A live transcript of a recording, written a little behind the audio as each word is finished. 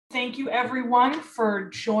thank you everyone for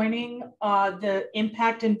joining the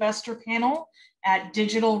Impact Investor Panel at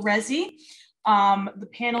Digital RESI. The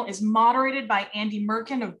panel is moderated by Andy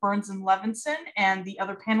Merkin of Burns & Levinson, and the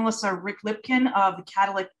other panelists are Rick Lipkin of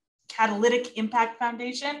the Catalytic Impact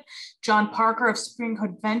Foundation, John Parker of Spring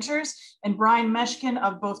Hood Ventures, and Brian Meshkin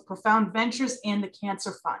of both Profound Ventures and the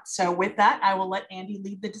Cancer Fund. So with that, I will let Andy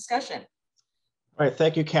lead the discussion. All right,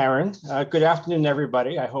 thank you, Karen. Good afternoon,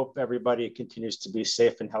 everybody. I hope everybody continues to be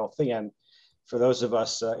safe and healthy. And for those of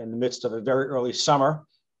us in the midst of a very early summer,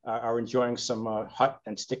 are enjoying some hot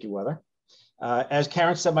and sticky weather. As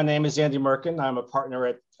Karen said, my name is Andy Merkin. I'm a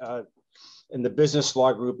partner in the business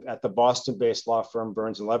law group at the Boston-based law firm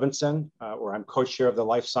Burns & Levinson, where I'm co-chair of the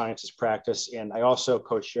life sciences practice, and I also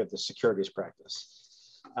co-chair the securities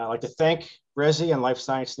practice. I'd like to thank RESI and Life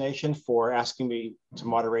Science Nation for asking me to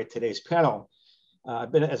moderate today's panel.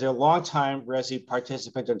 I've been as a longtime RESI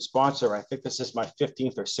participant and sponsor. I think this is my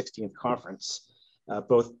 15th or 16th conference,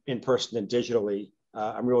 both in person and digitally.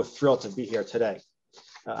 I'm really thrilled to be here today.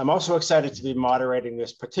 I'm also excited to be moderating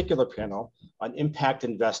this particular panel on impact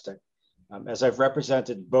investing, as I've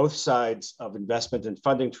represented both sides of investment and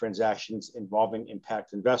funding transactions involving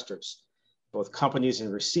impact investors, both companies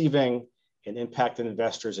in receiving and impact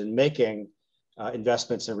investors in making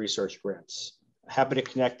investments and research grants. Happy to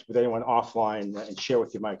connect with anyone offline and share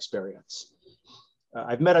with you my experience.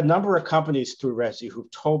 I've met a number of companies through RESI who've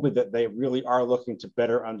told me that they really are looking to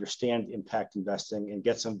better understand impact investing and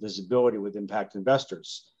get some visibility with impact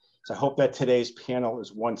investors. So I hope that today's panel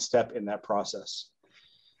is one step in that process.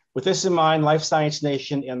 With this in mind, Life Science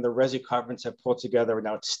Nation and the RESI conference have pulled together an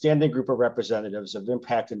outstanding group of representatives of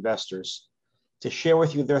impact investors to share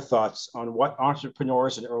with you their thoughts on what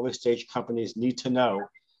entrepreneurs and early stage companies need to know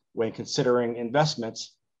when considering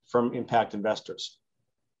investments from impact investors.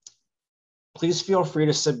 Please feel free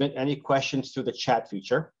to submit any questions through the chat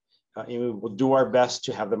feature, and we will do our best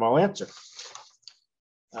to have them all answered.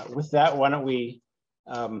 With that, why don't we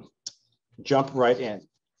jump right in.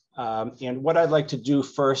 And what I'd like to do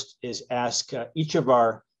first is ask each of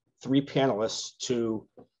our three panelists to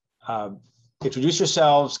introduce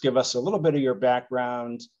yourselves, give us a little bit of your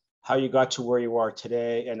background, how you got to where you are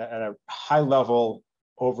today, and a high-level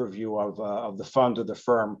overview of the fund or the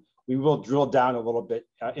firm. We will drill down a little bit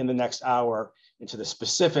in the next hour into the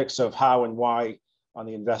specifics of how and why on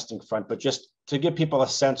the investing front, but just to give people a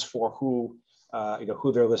sense for who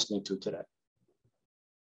they're listening to today.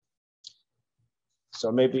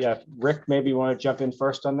 So maybe Rick, maybe you want to jump in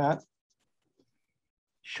first on that?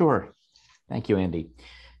 Sure. Thank you, Andy.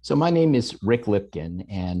 So my name is Rick Lipkin,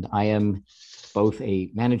 and I am both a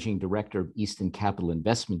managing director of Easton Capital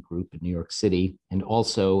Investment Group in New York City, and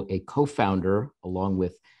also a co-founder, along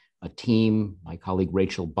with a team, my colleague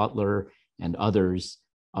Rachel Butler and others,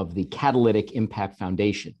 of the Catalytic Impact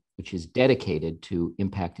Foundation, which is dedicated to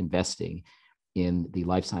impact investing in the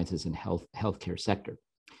life sciences and healthcare sector.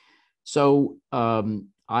 So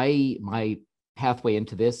my pathway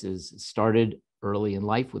into this started early in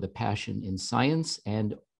life with a passion in science,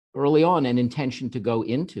 and early on an intention to go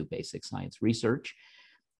into basic science research.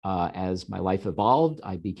 As my life evolved,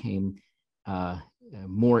 I became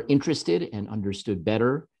more interested and understood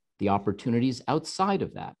better the opportunities outside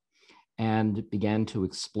of that, and began to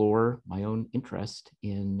explore my own interest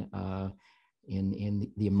in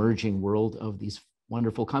the emerging world of these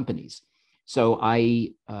wonderful companies. So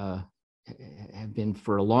I have been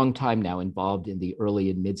for a long time now involved in the early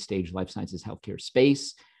and mid-stage life sciences healthcare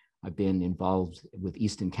space. I've been involved with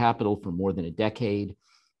Easton Capital for more than a decade.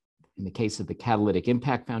 In the case of the Catalytic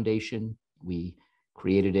Impact Foundation, we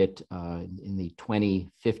created it in the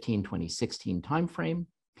 2015-2016 timeframe.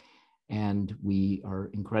 And we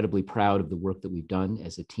are incredibly proud of the work that we've done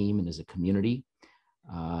as a team and as a community.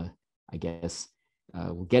 I guess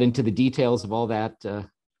we'll get into the details of all that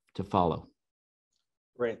to follow.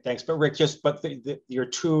 Great, thanks. But Rick, your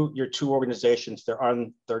two organizations,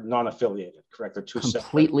 they're non-affiliated, correct? They're two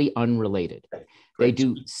completely separate. Unrelated. Okay, they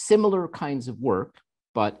do similar kinds of work,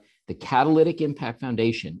 but the Catalytic Impact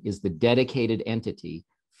Foundation is the dedicated entity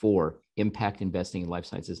for impact investing in life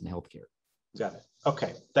sciences and healthcare. Got it.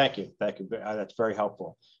 Okay, thank you. That's very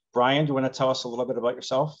helpful. Brian, do you want to tell us a little bit about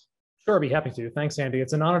yourself? Sure, I'd be happy to. Thanks, Andy.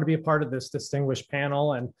 It's an honor to be a part of this distinguished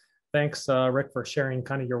panel, and thanks, Rick, for sharing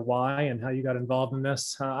kind of your why and how you got involved in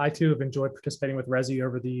this. I, too, have enjoyed participating with RESI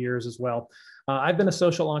over the years as well. I've been a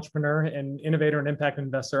social entrepreneur and innovator and impact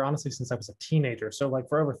investor, honestly, since I was a teenager, so like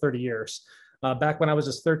for over 30 years. Back when I was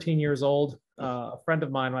just 13 years old, a friend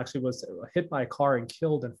of mine actually was hit by a car and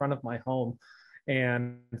killed in front of my home.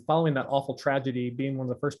 And following that awful tragedy, being one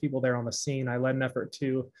of the first people there on the scene, I led an effort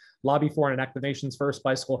to lobby for and enact the nation's first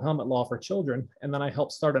bicycle helmet law for children. And then I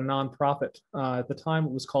helped start a nonprofit. At the time,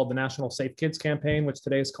 it was called the National Safe Kids Campaign, which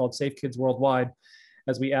today is called Safe Kids Worldwide,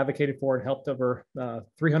 as we advocated for and helped over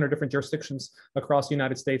 300 different jurisdictions across the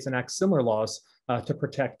United States enact similar laws to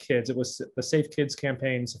protect kids. It was the Safe Kids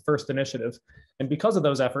Campaign's first initiative. And because of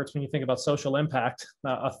those efforts, when you think about social impact,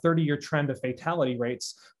 a 30-year trend of fatality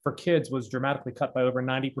rates for kids was dramatically cut by over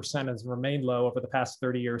 90% and has remained low over the past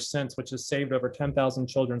 30 years since, which has saved over 10,000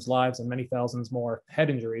 children's lives and many thousands more head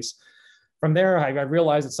injuries. From there, I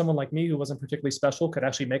realized that someone like me who wasn't particularly special could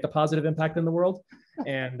actually make a positive impact in the world.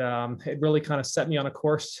 And it really kind of set me on a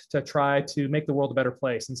course to try to make the world a better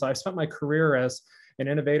place. And so I spent my career as an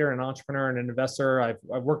innovator, an entrepreneur, and an investor.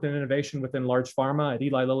 I've worked in innovation within large pharma at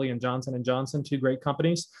Eli Lilly and Johnson & Johnson, two great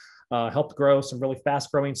companies. Helped grow some really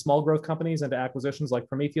fast-growing small growth companies into acquisitions like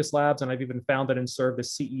Prometheus Labs. And I've even founded and served as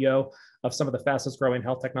CEO of some of the fastest-growing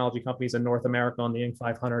health technology companies in North America on the Inc.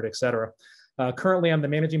 500, et cetera. Currently, I'm the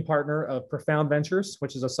managing partner of Profound Ventures,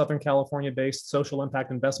 which is a Southern California-based social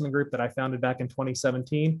impact investment group that I founded back in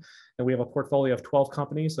 2017. And we have a portfolio of 12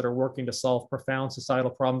 companies that are working to solve profound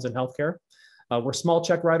societal problems in healthcare. We're small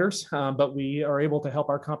check writers, but we are able to help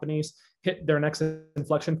our companies hit their next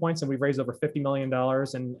inflection points. And we've raised over $50 million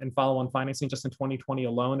in follow-on financing just in 2020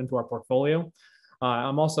 alone into our portfolio.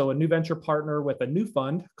 I'm also a new venture partner with a new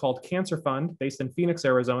fund called Cancer Fund based in Phoenix,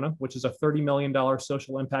 Arizona, which is a $30 million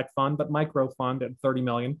social impact fund, but micro fund at $30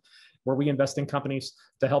 million, where we invest in companies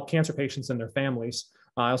to help cancer patients and their families.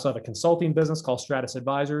 I also have a consulting business called Stratus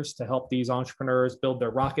Advisors to help these entrepreneurs build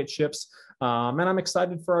their rocket ships. And I'm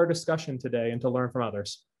excited for our discussion today and to learn from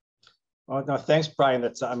others. Oh, no, thanks, Brian.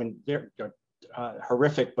 That's, I mean,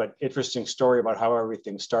 horrific but interesting story about how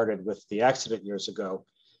everything started with the accident years ago.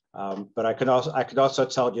 But I could also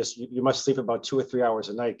tell just you must sleep about 2 or 3 hours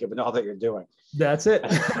a night, given all that you're doing. That's it.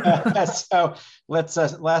 So let's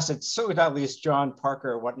last and certainly not least, John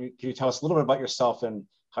Parker. Can you tell us a little bit about yourself and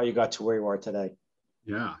how you got to where you are today?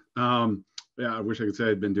 Yeah. Yeah, I wish I could say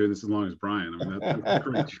I'd been doing this as long as Brian. I mean, that's a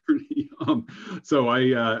great journey. So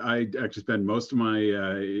I actually spent most of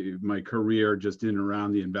my career just in and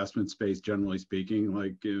around the investment space, generally speaking,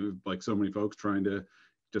 like so many folks trying to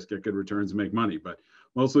just get good returns and make money, but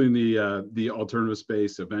mostly in the alternative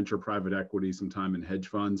space of venture, private equity, some time in hedge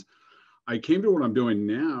funds. I came to what I'm doing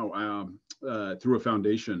now through a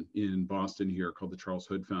foundation in Boston here called the Charles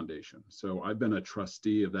Hood Foundation. So I've been a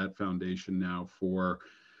trustee of that foundation now for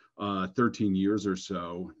 13 years or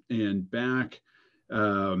so. And back 6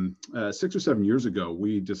 or 7 years ago,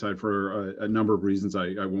 we decided for a number of reasons,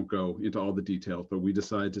 I won't go into all the details, but we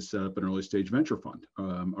decided to set up an early stage venture fund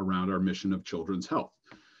around our mission of children's health.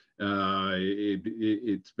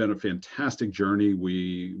 It's been a fantastic journey.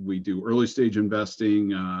 We do early stage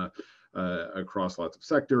investing across lots of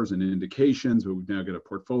sectors and indications, but we've now got a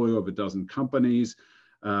portfolio of 12 companies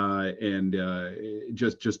and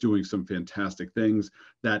just doing some fantastic things.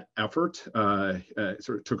 That effort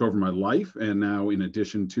sort of took over my life. And now, in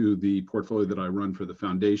addition to the portfolio that I run for the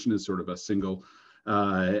foundation as sort of a single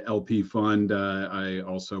LP fund, I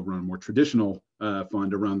also run a more traditional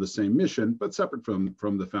fund around the same mission, but separate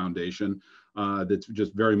from the foundation. That's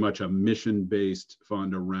just very much a mission-based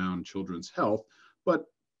fund around children's health, but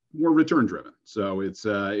more return-driven. So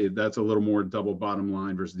that's a little more double bottom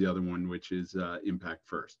line versus the other one, which is impact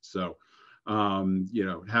first. So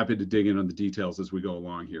happy to dig in on the details as we go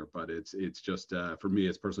along here, but it's just for me,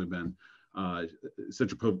 it's personally been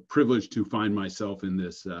such a privilege to find myself in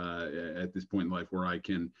this at this point in life where I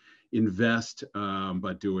can invest,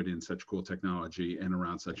 but do it in such cool technology and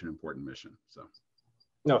around such an important mission. So,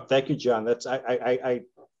 no, thank you, John. That's I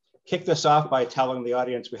kick this off by telling the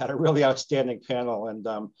audience we had a really outstanding panel, and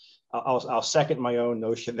I'll second my own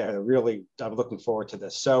notion there. Really, I'm looking forward to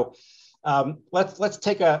this. So let's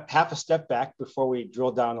take a half a step back before we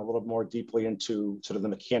drill down a little more deeply into sort of the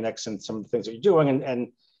mechanics and some of the things that you're doing, and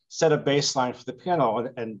set a baseline for the panel,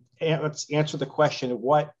 and let's answer the question of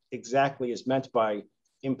what exactly is meant by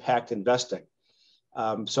impact investing.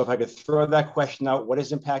 So if I could throw that question out, what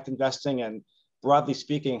is impact investing? And broadly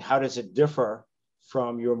speaking, how does it differ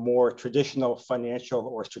from your more traditional financial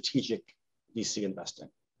or strategic VC investing?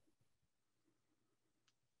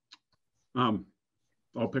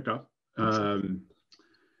 I'll pick up.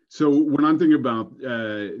 So when I'm thinking about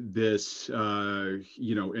this,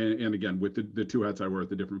 and again, with the two hats I wear at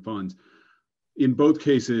the different funds, in both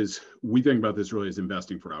cases, we think about this really as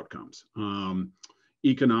investing for outcomes.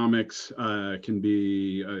 Economics can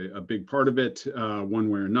be a big part of it, one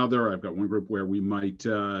way or another. I've got one group where we might take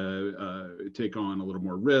on a little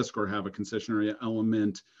more risk or have a concessionary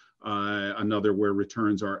element another where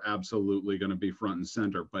returns are absolutely going to be front and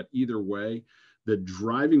center. But either way, the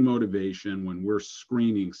driving motivation when we're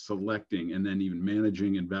screening, selecting, and then even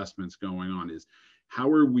managing investments going on is how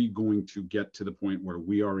are we going to get to the point where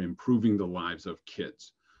we are improving the lives of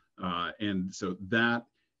kids? And so that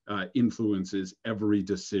influences every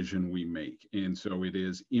decision we make. And so it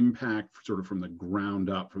is impact sort of from the ground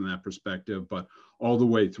up from that perspective, but all the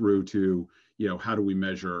way through to, how do we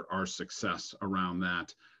measure our success around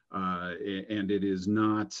that? And it is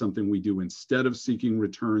not something we do instead of seeking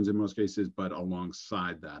returns in most cases, but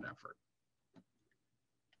alongside that effort.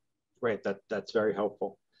 Great, that's very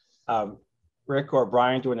helpful. Rick or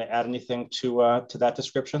Brian, do you want to add anything to that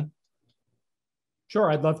description? Sure,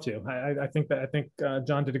 I'd love to. I think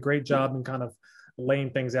John did a great job in kind of laying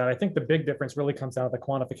things out. I think the big difference really comes down to the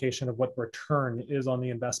quantification of what return is on the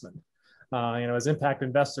investment. As impact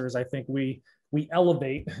investors, I think we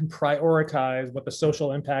elevate and prioritize what the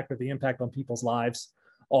social impact or the impact on people's lives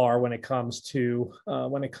are when it comes to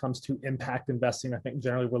impact investing. I think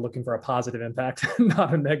generally we're looking for a positive impact,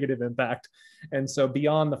 not a negative impact. And so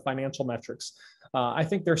beyond the financial metrics, I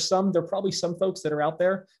think there are probably some folks that are out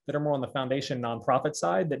there that are more on the foundation nonprofit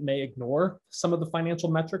side that may ignore some of the financial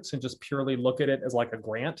metrics and just purely look at it as like a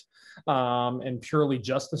grant and purely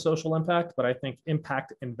just the social impact. But I think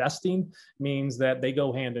impact investing means that they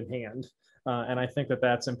go hand in hand. And I think that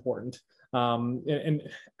that's important. And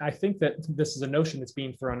I think that this is a notion that's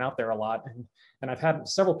being thrown out there a lot. And I've had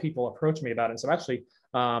several people approach me about it. And so actually,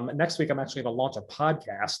 next week, I'm actually going to launch a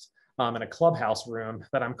podcast in a clubhouse room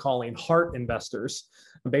that I'm calling Heart Investors,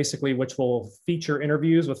 basically, which will feature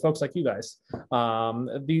interviews with folks like you guys.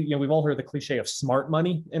 We've all heard the cliche of smart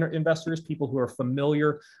money investors, people who are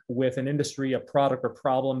familiar with an industry, a product or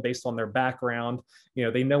problem based on their background.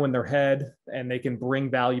 They know in their head and they can bring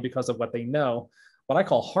value because of what they know. What I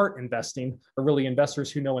call heart investing are really investors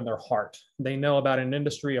who know in their heart. They know about an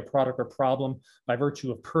industry, a product or problem by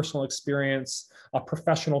virtue of personal experience, a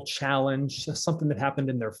professional challenge, something that happened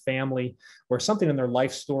in their family, or something in their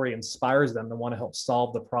life story inspires them to want to help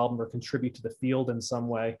solve the problem or contribute to the field in some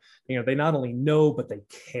way. They not only know, but they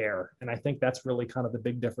care. And I think that's really kind of the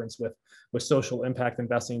big difference with social impact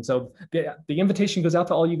investing. So the invitation goes out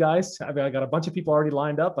to all you guys. I got a bunch of people already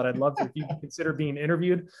lined up, but I'd love if you consider being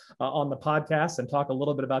interviewed on the podcast and talk a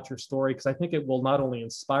little bit about your story, because I think it will not only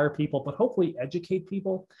inspire people, but hopefully educate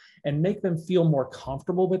people and make them feel more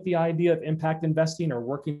comfortable with the idea of impact investing or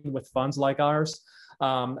working with funds like ours.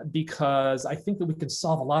 Because I think that we can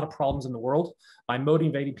solve a lot of problems in the world by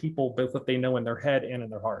motivating people both what they know in their head and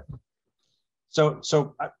in their heart.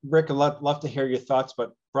 So Rick, I'd love to hear your thoughts,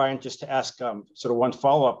 but Brian, just to ask sort of one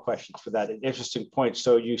follow-up question for that, an interesting point.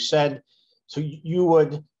 So you said, you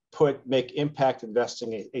would make impact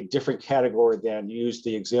investing a different category than use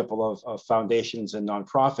the example of foundations and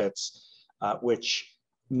nonprofits, which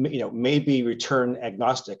may be return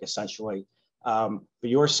agnostic essentially. But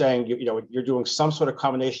you're saying you're doing some sort of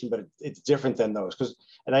combination, but it's different than those.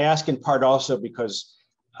 And I ask in part also because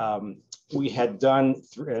we had done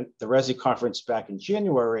at the RESI conference back in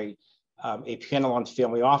January a panel on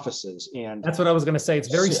family offices, and that's what I was going to say. It's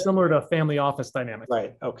very similar to a family office dynamic.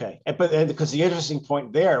 Right. Okay. But because the interesting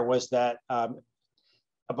point there was that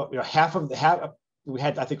about half we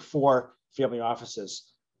had, I think, 4 family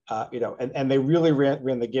offices. And they really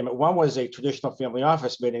ran the gamut. One was a traditional family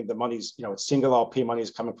office, meaning the money's, single LP money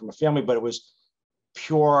is coming from a family, but it was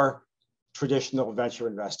pure traditional venture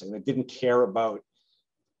investing. They didn't care about,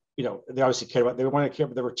 they obviously they wanted to care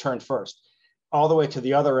about the return first. All the way to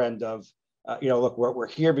the other end of, look, we're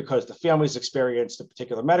here because the family's experienced a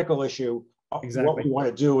particular medical issue. Exactly. What we want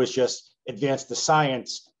to do is just advance the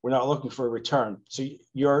science. We're not looking for a return. So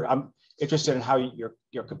I'm interested in how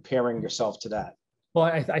you're comparing yourself to that. Well,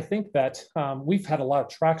 I think that we've had a lot of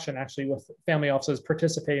traction actually with family offices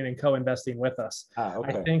participating in co-investing with us.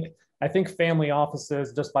 Okay. I think family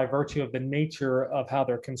offices, just by virtue of the nature of how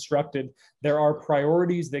they're constructed, there are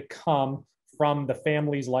priorities that come from the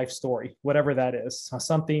family's life story, whatever that is,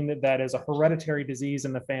 something that is a hereditary disease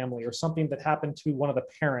in the family, or something that happened to one of the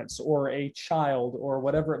parents or a child or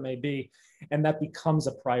whatever it may be. And that becomes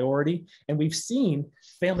a priority. And we've seen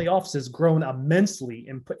family offices grown immensely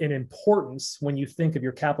in importance when you think of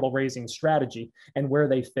your capital raising strategy and where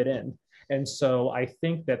they fit in. And so I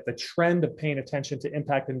think that the trend of paying attention to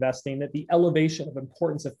impact investing, that the elevation of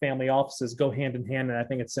importance of family offices go hand in hand, and I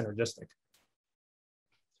think it's synergistic.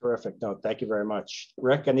 Terrific. No, thank you very much.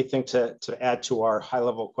 Rick, anything to add to our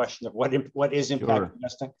high-level question of what is impact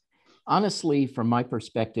investing? Honestly, from my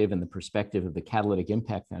perspective and the perspective of the Catalytic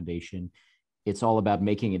Impact Foundation, it's all about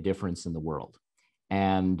making a difference in the world.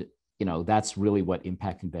 And, that's really what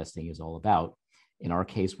impact investing is all about. In our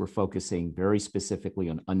case, we're focusing very specifically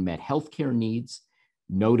on unmet healthcare needs,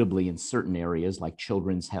 notably in certain areas like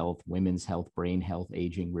children's health, women's health, brain health,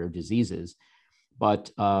 aging, rare diseases.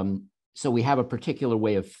 But so we have a particular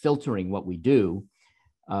way of filtering what we do.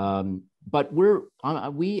 But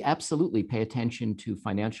we absolutely pay attention to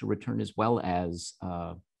financial return as well as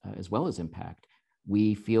impact.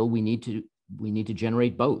 We feel we need to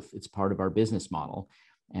generate both. It's part of our business model.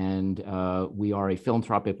 And we are a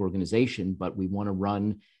philanthropic organization, but we want to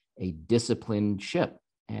run a disciplined ship.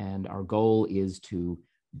 And our goal is to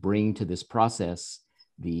bring to this process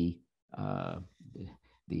the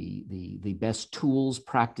best tools,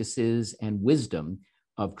 practices, and wisdom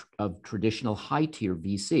of traditional high-tier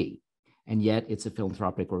VC. And yet it's a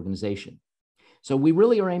philanthropic organization. So we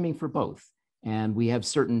really are aiming for both. And we have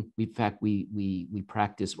certain, in fact, we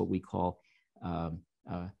practice what we call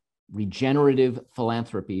regenerative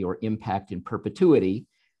philanthropy or impact in perpetuity,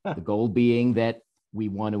 the goal being that we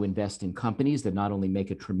want to invest in companies that not only make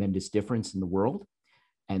a tremendous difference in the world,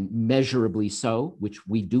 and measurably so, which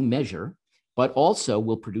we do measure, but also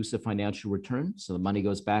will produce a financial return. So the money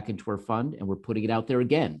goes back into our fund and we're putting it out there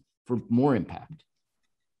again for more impact.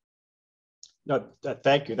 No,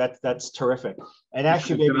 thank you. That's terrific. And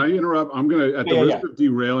actually, can I interrupt? I'm going to, at the risk of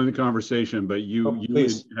derailing the conversation, but you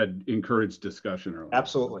had encouraged discussion earlier.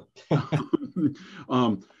 Absolutely.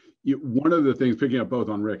 One of the things, picking up both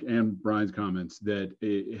on Rick and Brian's comments, that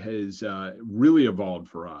it has really evolved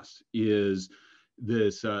for us is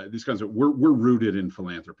this concept. We're rooted in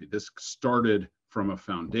philanthropy. This started from a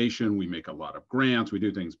foundation. We make a lot of grants. We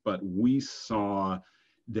do things, but we saw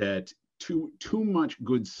that too much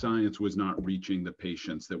good science was not reaching the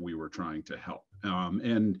patients that we were trying to help.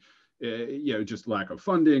 Just lack of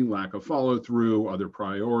funding, lack of follow through, other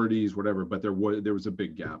priorities, whatever, but there was a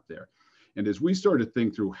big gap there. And as we started to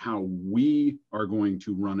think through how we are going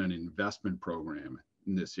to run an investment program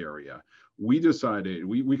in this area, we decided,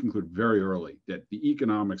 we concluded very early that the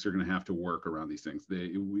economics are going to have to work around these things.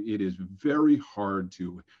 It is very hard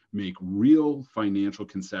to make real financial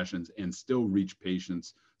concessions and still reach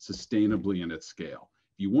patients sustainably and at scale.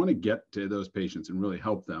 If you want to get to those patients and really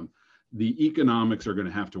help them, the economics are going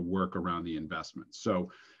to have to work around the investment. So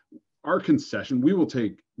our concession, we will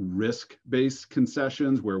take risk-based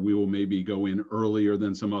concessions where we will maybe go in earlier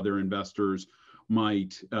than some other investors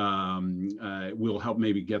might. We'll help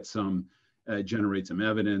maybe get generate some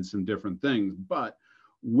evidence and different things, but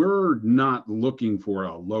we're not looking for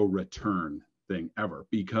a low return thing ever,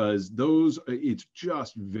 because it's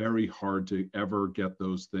just very hard to ever get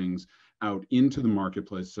those things out into the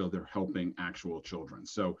marketplace so they're helping actual children.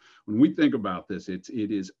 So when we think about this, it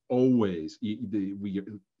is always, the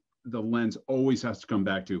lens always has to come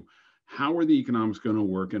back to how are the economics going to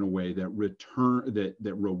work in a way that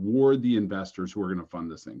reward the investors who are going to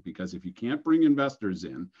fund this thing? Because if you can't bring investors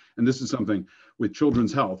in, and this is something with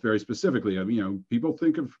children's health very specifically, people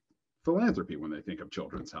think of philanthropy when they think of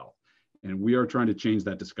children's health. And we are trying to change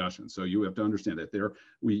that discussion. So you have to understand that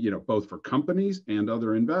both for companies and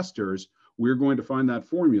other investors, we're going to find that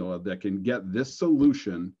formula that can get this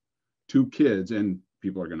solution to kids, and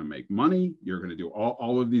people are going to make money. You're going to do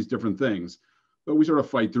all of these different things, but we sort of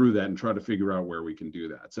fight through that and try to figure out where we can do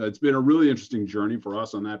that. So it's been a really interesting journey for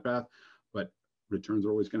us on that path, but returns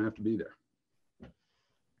are always going to have to be there.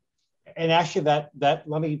 And actually, that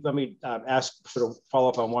let me ask, sort of follow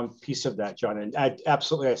up on one piece of that, John. And I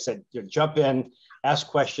said, jump in, ask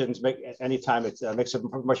questions. Anytime it makes a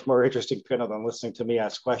much more interesting panel than listening to me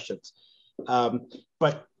ask questions.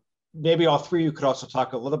 But maybe all three of you could also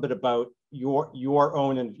talk a little bit about your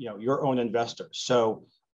own investors. So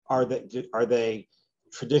are they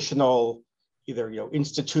traditional, either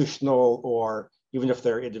institutional, or even if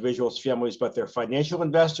they're individuals, families, but they're financial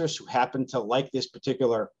investors who happen to like this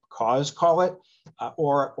particular cause, call it,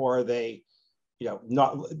 or are they,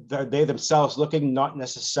 they themselves looking not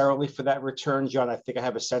necessarily for that return? John, I think I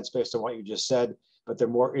have a sense based on what you just said, but they're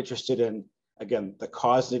more interested in, again, the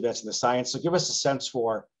cause of the events and the science. So give us a sense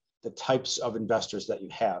for the types of investors that you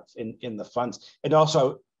have in the funds, and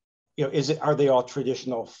also, are they all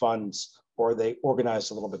traditional funds, or are they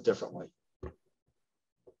organized a little bit differently?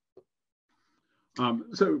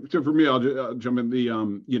 So for me, I'll jump in.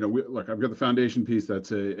 Look, I've got the foundation piece.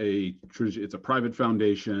 That's it's a private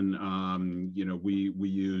foundation. We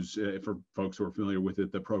use, for folks who are familiar with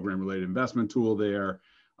it, the program-related investment tool there.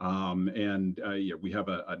 We have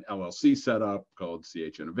an LLC set up called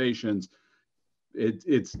CH Innovations.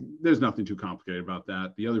 There's nothing too complicated about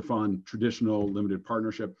that. The other fund, traditional limited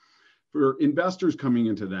partnership. For investors coming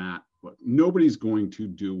into that, look, nobody's going to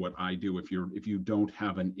do what I do if you don't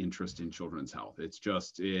have an interest in children's health. It's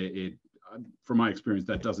just from my experience,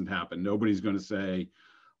 that doesn't happen. Nobody's going to say,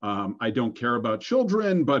 I don't care about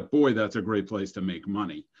children, but boy, that's a great place to make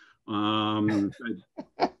money.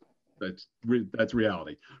 That's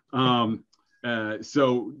reality.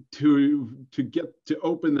 So to get to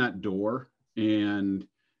open that door and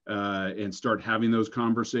start having those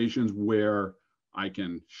conversations where I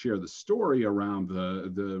can share the story around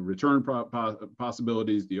the return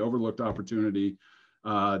possibilities, the overlooked opportunity.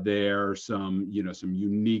 There some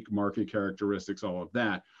unique market characteristics, all of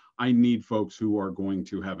that. I need folks who are going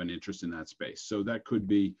to have an interest in that space. So that could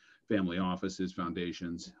be family offices,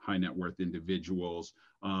 foundations, high net worth individuals.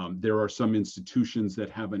 There are some institutions that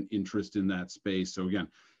have an interest in that space. So again,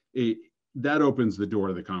 that opens the door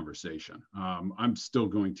to the conversation. I'm still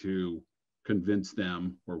going to convince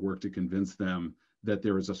them or work to convince them that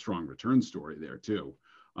there is a strong return story there too.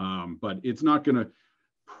 But it's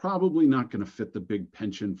probably not going to fit the big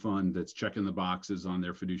pension fund that's checking the boxes on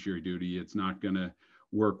their fiduciary duty. It's not going to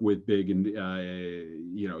work with big and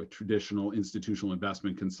traditional institutional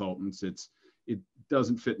investment consultants. It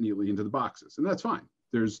doesn't fit neatly into the boxes, and that's fine.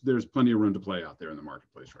 There's plenty of room to play out there in the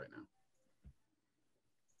marketplace right now.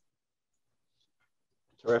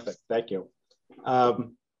 Terrific, thank you.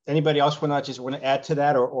 Anybody else want to add to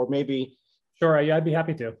that, or maybe? Sure, yeah, I'd be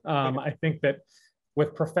happy to. I think that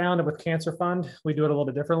with Profound and with Cancer Fund, we do it a little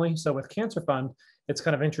bit differently. So with Cancer Fund, it's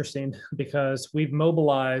kind of interesting because we've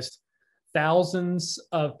mobilized thousands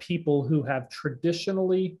of people who have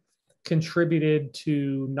traditionally contributed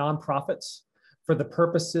to nonprofits for the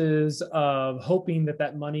purposes of hoping that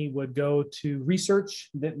that money would go to research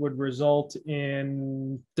that would result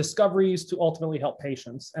in discoveries to ultimately help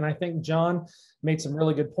patients. And I think John made some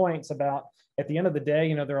really good points about, at the end of the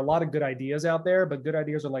day, there are a lot of good ideas out there, but good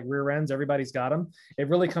ideas are like rear ends. Everybody's got them. It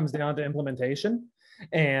really comes down to implementation.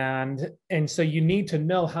 And so you need to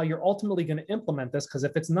know how you're ultimately going to implement this, because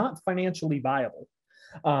if it's not financially viable,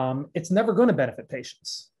 it's never going to benefit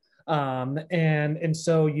patients. And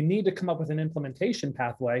so you need to come up with an implementation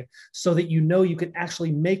pathway so that you can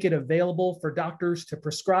actually make it available for doctors to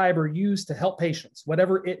prescribe or use to help patients,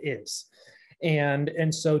 whatever it is.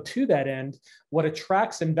 And so to that end, what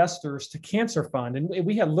attracts investors to Cancer Fund, and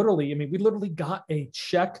we literally got a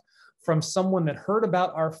check from someone that heard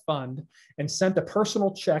about our fund and sent a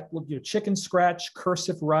personal check with your chicken scratch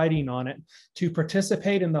cursive writing on it to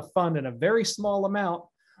participate in the fund in a very small amount.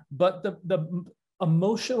 But the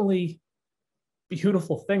emotionally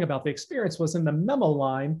beautiful thing about the experience was in the memo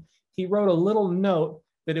line, he wrote a little note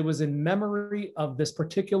that it was in memory of this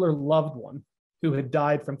particular loved one who had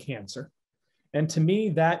died from cancer. And to me,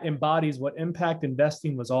 that embodies what impact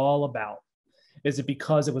investing was all about. Is it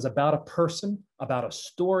because it was about a person, about a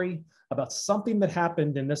story, about something that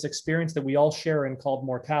happened in this experience that we all share in called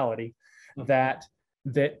mortality, that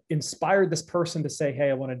inspired this person to say, hey,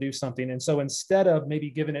 I want to do something. And so instead of maybe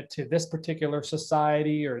giving it to this particular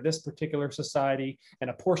society or this particular society, and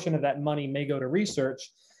a portion of that money may go to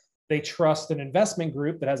research, they trust an investment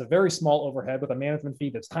group that has a very small overhead with a management fee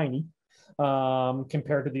that's tiny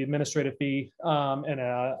compared to the administrative fee and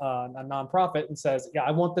a nonprofit, and says, yeah, I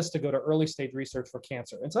want this to go to early stage research for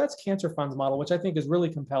cancer. And so that's Cancer Fund's model, which I think is really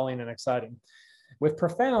compelling and exciting. With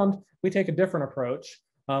Profound, we take a different approach.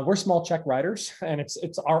 We're small check writers, and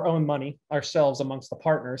it's our own money ourselves amongst the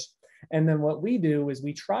partners. And then what we do is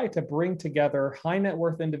we try to bring together high net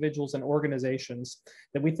worth individuals and organizations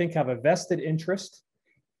that we think have a vested interest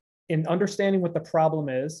in understanding what the problem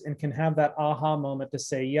is and can have that aha moment to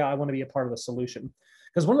say, yeah, I want to be a part of the solution.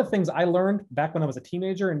 Because one of the things I learned back when I was a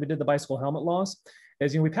teenager and we did the bicycle helmet laws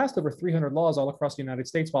is, we passed over 300 laws all across the United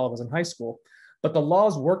States while I was in high school. But the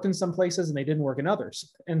laws worked in some places and they didn't work in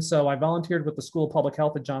others. And so I volunteered with the School of Public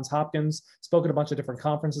Health at Johns Hopkins, spoke at a bunch of different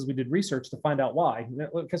conferences. We did research to find out why,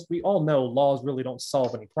 because we all know laws really don't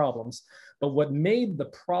solve any problems. But what made the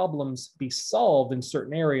problems be solved in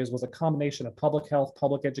certain areas was a combination of public health,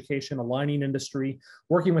 public education, aligning industry,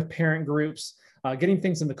 working with parent groups, getting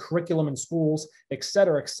things in the curriculum in schools, et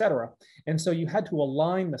cetera, et cetera. And so you had to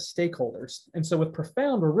align the stakeholders. And so with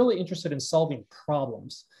Profound, we're really interested in solving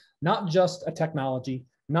problems. Not just a technology,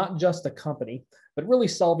 not just a company, but really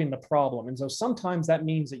solving the problem. And so sometimes that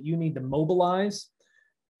means that you need to mobilize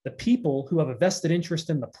the people who have a vested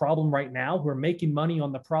interest in the problem right now, who are making money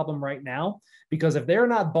on the problem right now, because if they're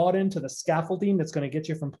not bought into the scaffolding that's going to get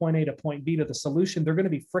you from point A to point B to the solution, they're going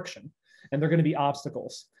to be friction and they're going to be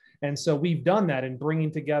obstacles. And so we've done that in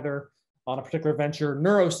bringing together, on a particular venture,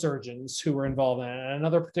 neurosurgeons who were involved in it, and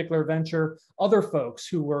another particular venture, other folks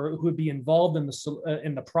who would be involved in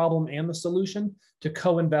the problem and the solution to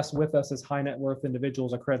co-invest with us as high net worth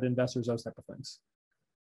individuals, accredited investors, those type of things.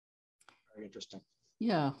 Very interesting.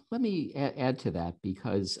 Yeah, let me add to that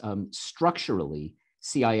because structurally,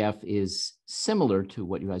 CIF is similar to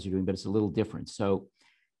what you guys are doing, but it's a little different. So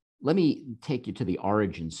let me take you to the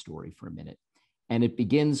origin story for a minute. And it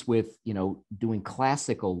begins with, doing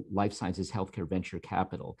classical life sciences healthcare venture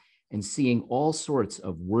capital and seeing all sorts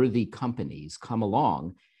of worthy companies come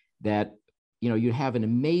along that, you have an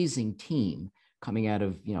amazing team coming out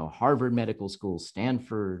of, Harvard Medical School,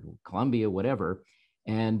 Stanford, Columbia, whatever.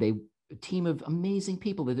 And a team of amazing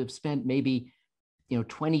people that have spent maybe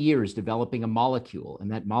 20 years developing a molecule,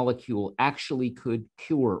 and that molecule actually could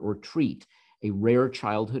cure or treat a rare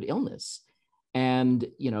childhood illness. And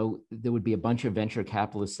there would be a bunch of venture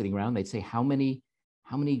capitalists sitting around. They'd say, how many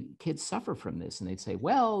kids suffer from this? And they'd say,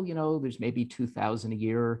 well, there's maybe 2,000 a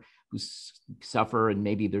year who suffer, and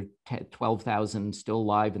maybe there are 12,000 still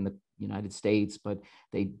alive in the United States, but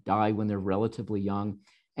they die when they're relatively young.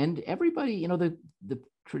 And everybody, the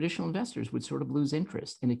traditional investors would sort of lose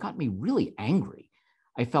interest. And it got me really angry.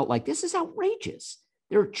 I felt like this is outrageous.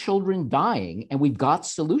 There are children dying and we've got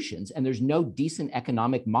solutions, and there's no decent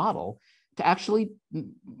economic model to actually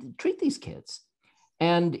treat these kids.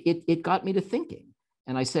 And it got me to thinking.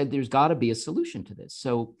 And I said, there's got to be a solution to this.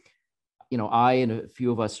 So, I and a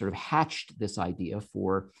few of us sort of hatched this idea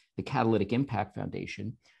for the Catalytic Impact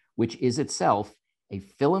Foundation, which is itself a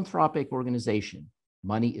philanthropic organization.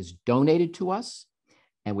 Money is donated to us,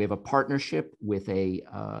 and we have a partnership with a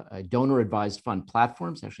donor-advised fund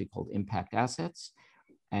platform. It's actually called Impact Assets.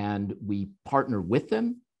 And we partner with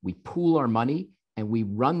them, we pool our money, and we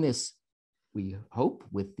run this, we hope,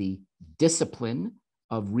 with the discipline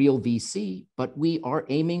of real VC, but we are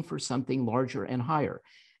aiming for something larger and higher.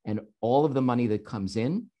 And all of the money that comes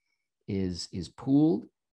in is pooled.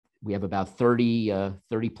 We have about 30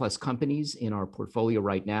 plus companies in our portfolio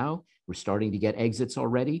right now. We're starting to get exits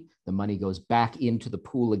already. The money goes back into the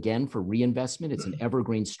pool again for reinvestment. It's an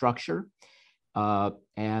evergreen structure.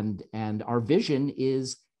 And our vision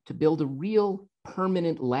is to build a real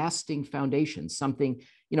permanent, lasting foundation, something,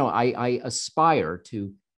 I aspire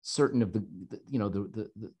to certain of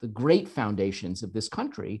the great foundations of this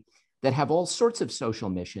country that have all sorts of social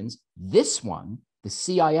missions. This one, the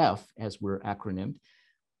CIF, as we're acronymed,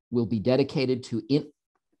 will be dedicated to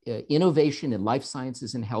innovation in life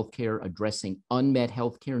sciences and healthcare, addressing unmet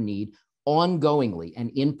healthcare need ongoingly and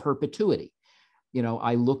in perpetuity.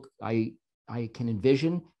 I can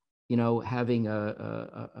envision, having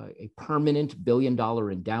a permanent $billion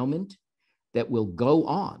endowment that will go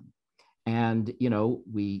on. And,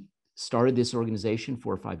 we started this organization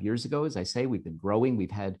 4 or 5 years ago. As I say, we've been growing.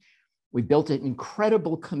 We've built an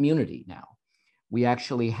incredible community now. We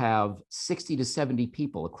actually have 60 to 70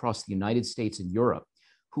 people across the United States and Europe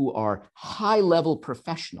who are high-level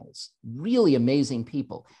professionals, really amazing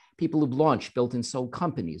people who've launched, built and sold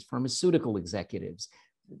companies, pharmaceutical executives,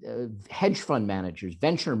 hedge fund managers,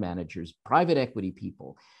 venture managers, private equity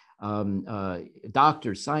people,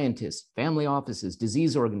 doctors, scientists, family offices,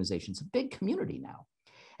 disease organizations, a big community now.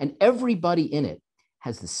 And everybody in it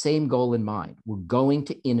has the same goal in mind. We're going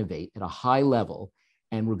to innovate at a high level,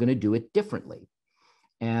 and we're going to do it differently.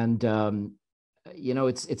 And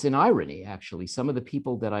it's an irony, actually. Some of the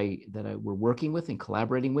people that we're working with and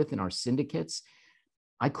collaborating with in our syndicates,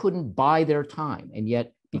 I couldn't buy their time, and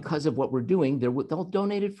yet because of what we're doing, they'll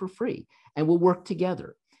donate it for free, and we'll work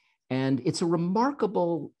together. And it's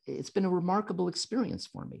been a remarkable experience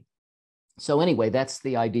for me. So anyway, that's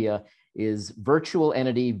the idea: is virtual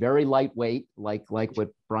entity, very lightweight, like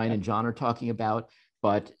what Brian and John are talking about,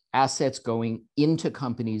 but assets going into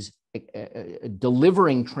companies,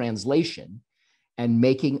 delivering translation and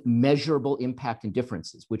making measurable impact and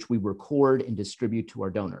differences, which we record and distribute to our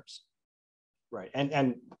donors. Right,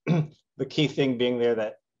 and the key thing being there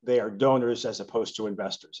that they are donors as opposed to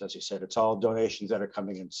investors. As you said, it's all donations that are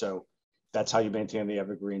coming in. So that's how you maintain the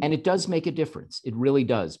evergreen. And it does make a difference. It really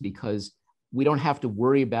does, because we don't have to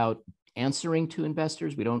worry about answering to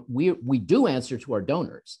investors. We do answer to our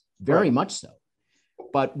donors, very much so.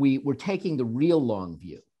 But we're taking the real long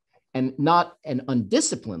view, and not an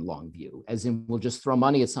undisciplined long view, as in we'll just throw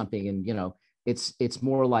money at something and, it's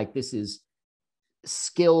more like this is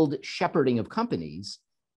skilled shepherding of companies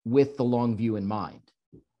with the long view in mind.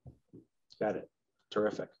 Got it.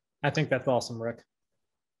 Terrific. I think that's awesome, Rick.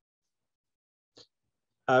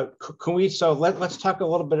 Let's talk a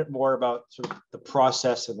little bit more about sort of the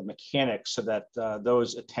process and the mechanics, so that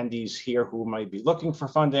those attendees here who might be looking for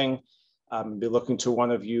funding, be looking to one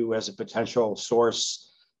of you as a potential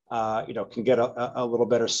source, can get a little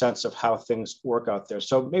better sense of how things work out there.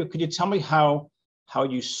 So maybe could you tell me how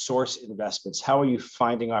you source investments? How are you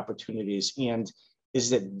finding opportunities? And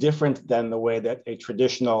is it different than the way that a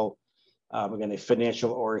traditional again, a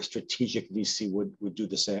financial or a strategic VC would do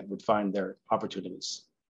the same, would find their opportunities?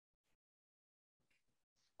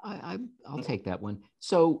 I'll take that one.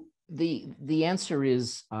 So the answer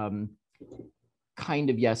is kind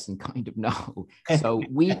of yes and kind of no. So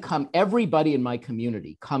everybody in my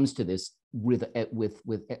community comes to this with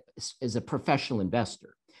as a professional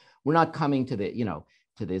investor. We're not coming to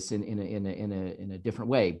this in a different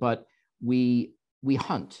way, but we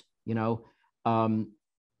hunt.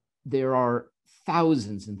 There are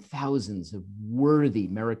thousands and thousands of worthy,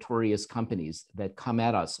 meritorious companies that come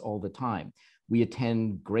at us all the time. We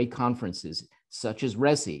attend great conferences such as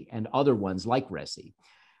RESI and other ones like RESI,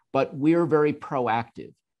 but we're very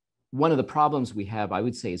proactive. One of the problems we have, I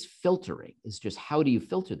would say, is filtering, is just how do you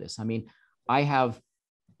filter this? I mean, I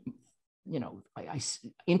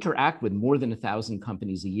interact with more than 1,000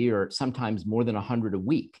 companies a year, sometimes more than 100 a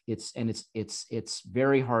week. It's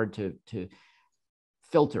very hard to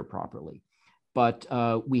filter properly, but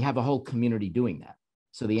we have a whole community doing that.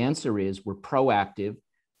 So the answer is we're proactive.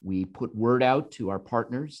 We put word out to our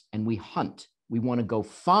partners and we hunt. We want to go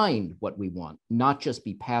find what we want, not just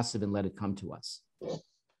be passive and let it come to us.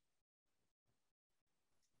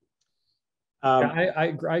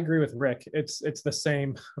 I agree with Rick. It's the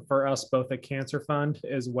same for us, both at Cancer Fund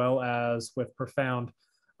as well as with Profound.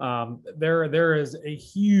 There is a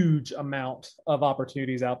huge amount of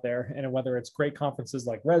opportunities out there, and whether it's great conferences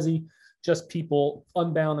like RESI, just people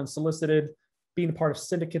unbound and solicited, being a part of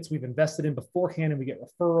syndicates we've invested in beforehand, and we get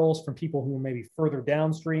referrals from people who are maybe further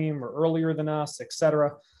downstream or earlier than us, et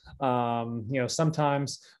cetera.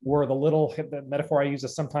 Sometimes we're the metaphor I use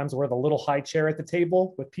is sometimes we're the little high chair at the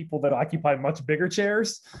table with people that occupy much bigger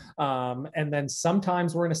chairs. And then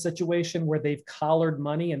sometimes we're in a situation where they've collared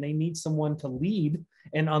money and they need someone to lead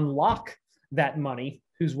and unlock that money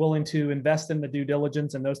who's willing to invest in the due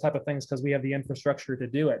diligence and those type of things because we have the infrastructure to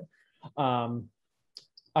do it.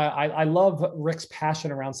 I love Rick's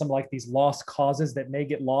passion around some like these lost causes that may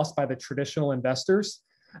get lost by the traditional investors.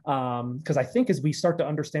 Because I think as we start to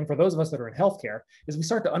understand, for those of us that are in healthcare, as we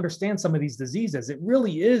start to understand some of these diseases, it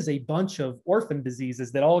really is a bunch of orphan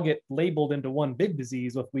diseases that all get labeled into one big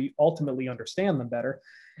disease if we ultimately understand them better.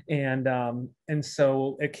 And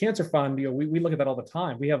so at Cancer Fund, we look at that all the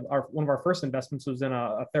time. We have one of our first investments was in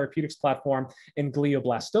a therapeutics platform in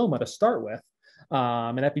glioblastoma to start with.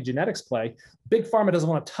 An epigenetics play. Big pharma doesn't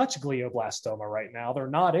want to touch glioblastoma right now. They're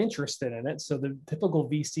not interested in it. So the typical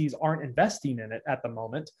VCs aren't investing in it at the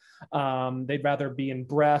moment. They'd rather be in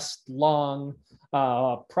breast, lung,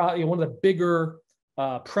 one of the bigger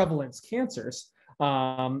prevalence cancers.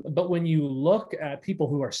 But when you look at people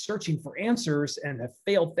who are searching for answers and have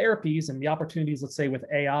failed therapies and the opportunities, let's say with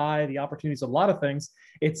AI, the opportunities of a lot of things,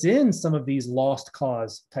 it's in some of these lost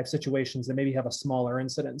cause type situations that maybe have a smaller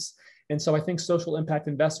incidence. And so I think social impact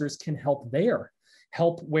investors can help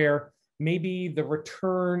where maybe the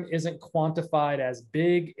return isn't quantified as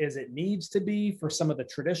big as it needs to be for some of the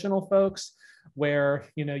traditional folks, where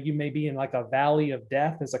you may be in like a valley of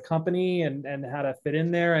death as a company and how to fit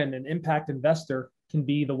in there. And an impact investor can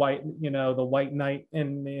be the white knight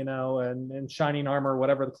in shining armor,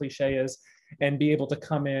 whatever the cliche is, and be able to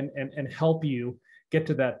come in and help you get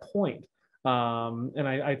to that point. And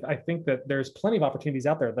I think that there's plenty of opportunities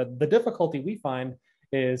out there. The difficulty we find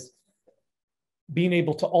is being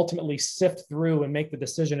able to ultimately sift through and make the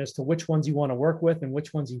decision as to which ones you want to work with and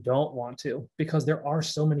which ones you don't want to, because there are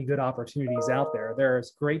so many good opportunities out there.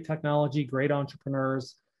 There's great technology, great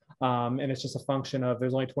entrepreneurs, and it's just a function of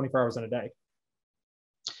there's only 24 hours in a day.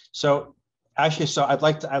 So actually, I'd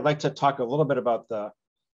like to talk a little bit about the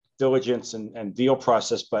diligence and deal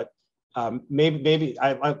process, but maybe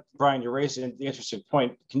Brian, you're raising the interesting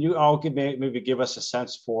point. Can you all maybe give us a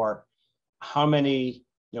sense for how many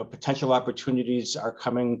potential opportunities are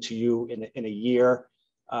coming to you in a year,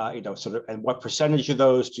 and what percentage of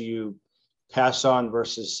those do you pass on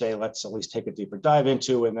versus say, let's at least take a deeper dive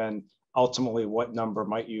into, and then ultimately what number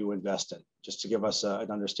might you invest in, just to give us an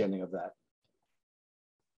understanding of that.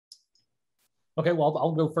 Okay, well,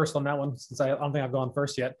 I'll go first on that one since I don't think I've gone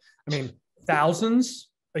first yet. I mean, thousands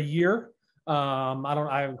a year. I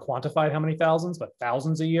haven't quantified how many thousands, but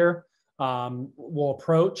thousands a year. We'll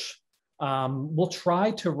approach. We'll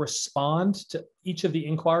try to respond to each of the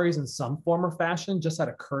inquiries in some form or fashion, just out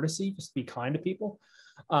of courtesy, just be kind to people.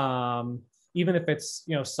 Even if it's,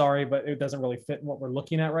 sorry, but it doesn't really fit what we're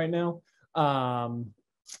looking at right now. And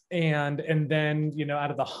then,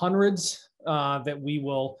 out of the hundreds that we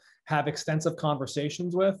will have extensive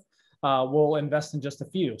conversations with, we'll invest in just a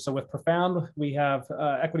few. So with Profound, we have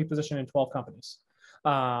equity position in 12 companies.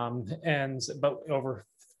 But over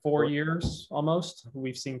 4 years almost,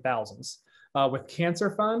 we've seen thousands. With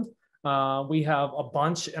Cancer Fund, We have a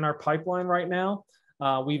bunch in our pipeline right now.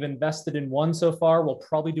 We've invested in one so far. We'll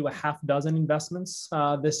probably do a half dozen investments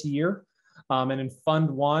this year. And in Fund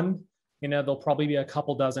 1, there'll probably be a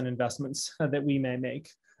couple dozen investments that we may make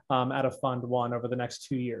out of Fund 1 over the next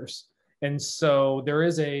 2 years. And so there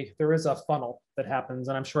is a funnel that happens,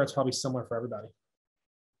 and I'm sure it's probably similar for everybody.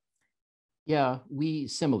 Yeah,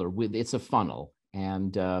 it's a funnel.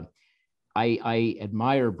 And I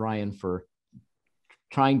admire Brian for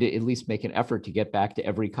trying to at least make an effort to get back to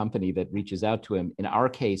every company that reaches out to him. In our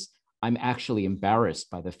case, I'm actually embarrassed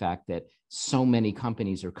by the fact that so many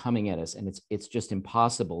companies are coming at us, and it's just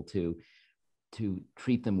impossible to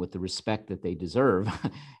treat them with the respect that they deserve.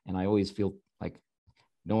 And I always feel like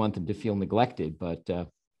I don't want them to feel neglected, but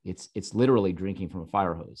it's literally drinking from a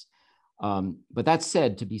fire hose. But that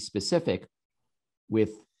said, to be specific,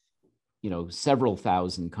 with several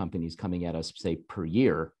thousand companies coming at us, say, per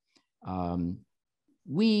year,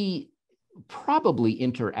 we probably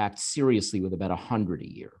interact seriously with about 100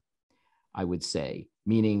 a year, I would say,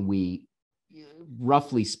 meaning we,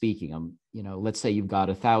 roughly speaking, let's say you've got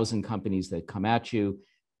 1,000 companies that come at you,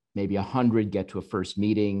 maybe 100 get to a first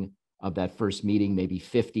meeting. Of that first meeting, maybe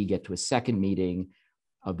 50 get to a second meeting.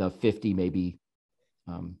 Of the 50, maybe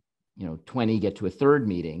 20 get to a third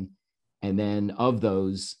meeting. And then of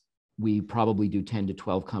those, we probably do 10 to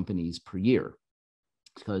 12 companies per year,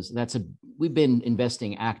 because we've been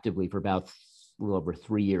investing actively for about a little over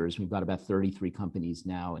 3 years. We've got about 33 companies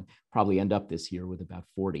now, and probably end up this year with about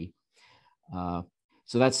 40.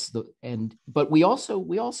 So that's but we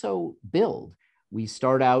also build. We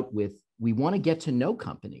start out with, we want to get to know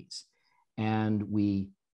companies, and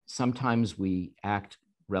sometimes we act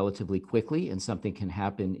relatively quickly, and something can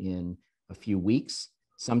happen in a few weeks.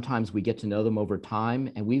 Sometimes we get to know them over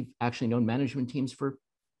time, and we've actually known management teams for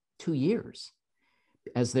 2 years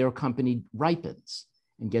as their company ripens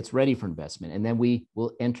and gets ready for investment. And then we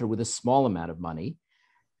will enter with a small amount of money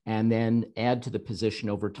and then add to the position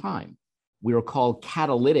over time. We are called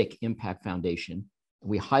Catalytic Impact Foundation.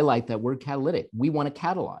 We highlight that word catalytic. We want to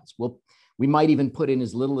catalyze. Well, we might even put in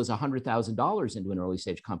as little as $100,000 into an early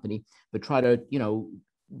stage company, but try to,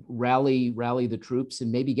 rally the troops and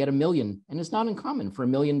maybe get $1 million. And it's not uncommon for $1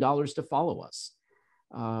 million to follow us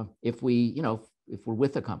if we're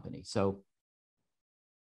with a company. So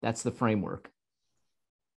that's the framework.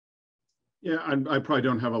 Yeah, I probably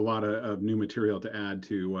don't have a lot of new material to add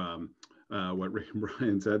to what Rick and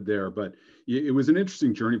Brian said there, but it was an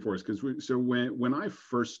interesting journey for us, because when I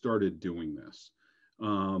first started doing this,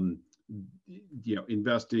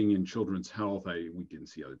 investing in children's health, we didn't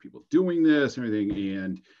see other people doing this and everything.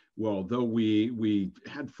 And well, though we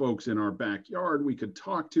had folks in our backyard we could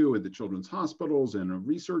talk to at the children's hospitals and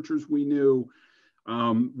researchers we knew,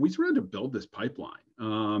 we sort of had to build this pipeline.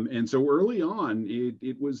 And so early on,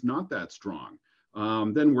 it was not that strong.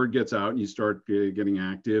 Then word gets out and you start getting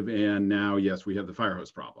active. And now, yes, we have the fire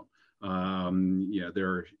hose problem. And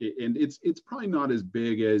it's probably not as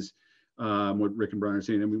big as what Rick and Brian are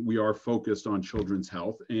saying. I mean, we are focused on children's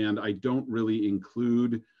health, and I don't really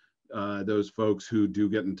include those folks who do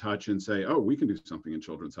get in touch and say, oh, we can do something in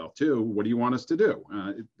children's health too. What do you want us to do?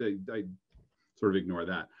 I sort of ignore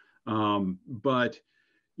that. But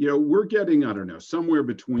we're getting, I don't know, somewhere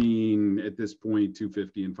between, at this point,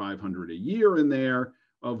 250 and 500 a year in there,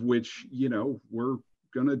 of which, we're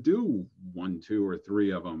going to do 1, 2, or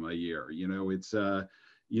 3 of them a year.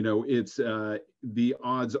 The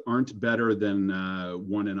odds aren't better than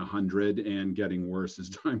 1 in 100, and getting worse as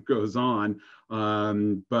time goes on.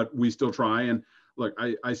 But we still try. And look,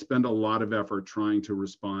 I spend a lot of effort trying to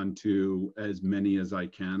respond to as many as I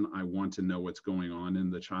can. I want to know what's going on in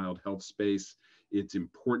the child health space. It's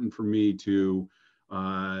important for me to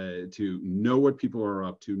know what people are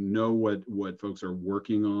up to, know what folks are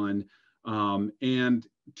working on, and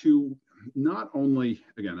to not only,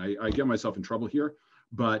 again, I get myself in trouble here,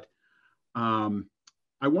 but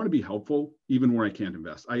I want to be helpful even where I can't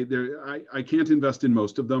invest. I can't invest in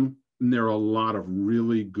most of them, and there are a lot of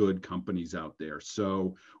really good companies out there.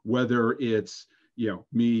 So whether it's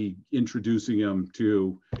me introducing them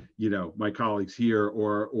to my colleagues here,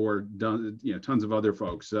 or tons of other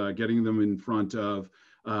folks, getting them in front of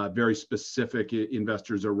very specific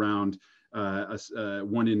investors around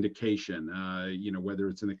one indication, whether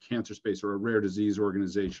it's in the cancer space or a rare disease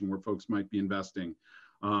organization where folks might be investing.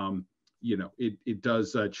 It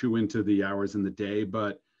does chew into the hours in the day,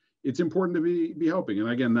 but it's important to be helping. And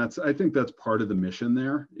again, I think that's part of the mission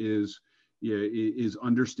there, is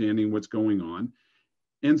understanding what's going on.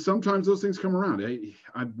 And sometimes those things come around.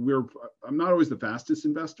 I'm not always the fastest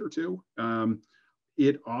investor too.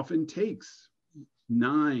 It often takes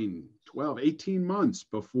 9, 12, 18 months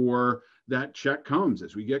before that check comes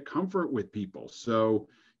as we get comfort with people. So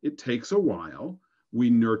it takes a while. We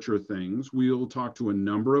nurture things. We'll talk to a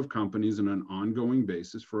number of companies on an ongoing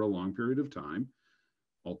basis for a long period of time.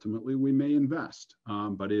 Ultimately, we may invest,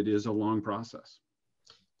 but it is a long process.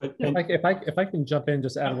 If I can jump in,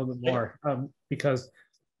 just add a little bit more, because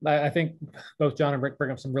I think both John and Rick bring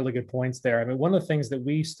up some really good points there. I mean, one of the things that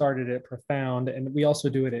we started at Profound, and we also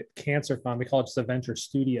do it at Cancer Fund, we call it just a venture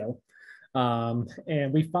studio.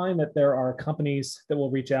 And we find that there are companies that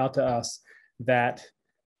will reach out to us that,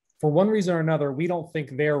 for one reason or another, we don't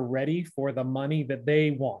think they're ready for the money that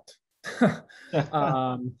they want.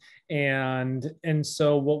 And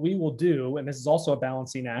so what we will do, and this is also a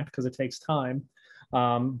balancing act because it takes time,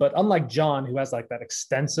 but unlike John, who has like that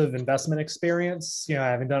extensive investment experience,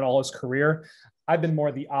 having done all his career, I've been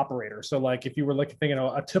more the operator. So like if you were thinking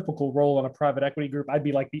a typical role in a private equity group, I'd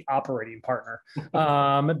be like the operating partner,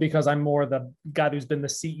 because I'm more the guy who's been the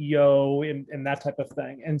CEO and that type of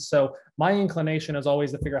thing. And so my inclination is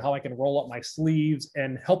always to figure out how I can roll up my sleeves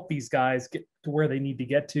and help these guys get to where they need to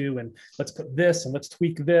get to. And let's put this and let's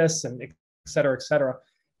tweak this and et cetera, et cetera.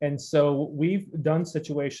 And so we've done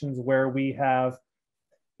situations where we have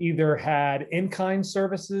either had in-kind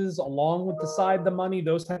services along with the money,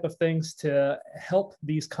 those type of things to help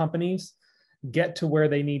these companies get to where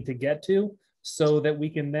they need to get to, so that we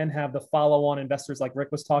can then have the follow-on investors like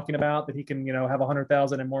Rick was talking about, that he can, have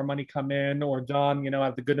 100,000 and more money come in, or John,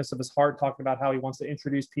 have the goodness of his heart talking about how he wants to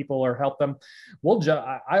introduce people or help them.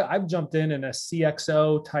 I've jumped in a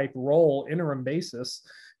CXO type role, interim basis,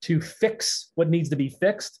 to fix what needs to be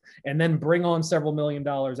fixed and then bring on several $1 million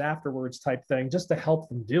afterwards type thing, just to help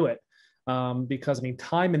them do it. Because I mean,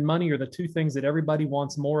 time and money are the two things that everybody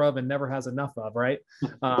wants more of and never has enough of, right?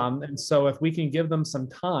 And so if we can give them some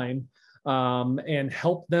time and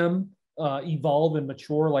help them evolve and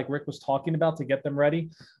mature, like Rick was talking about, to get them ready,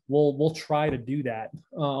 we'll try to do that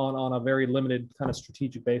on a very limited kind of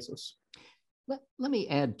strategic basis. Let me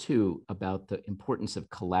add too about the importance of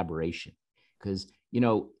collaboration, because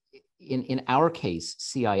in our case,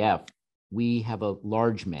 CIF, we have a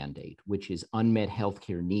large mandate, which is unmet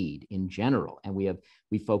healthcare need in general. And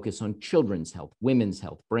we focus on children's health, women's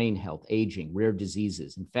health, brain health, aging, rare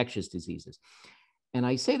diseases, infectious diseases. And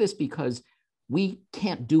I say this because we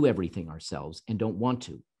can't do everything ourselves and don't want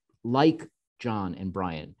to. Like John and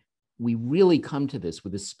Brian, we really come to this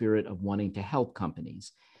with a spirit of wanting to help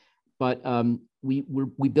companies. But we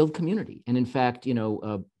build community. And in fact,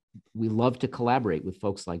 we love to collaborate with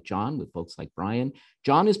folks like John, with folks like Brian.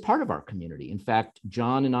 John is part of our community. In fact,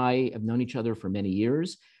 John and I have known each other for many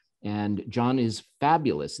years, and John is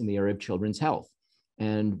fabulous in the area of children's health.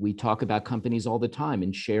 And we talk about companies all the time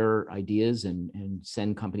and share ideas and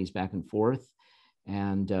send companies back and forth.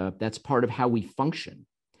 And that's part of how we function.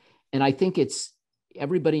 And I think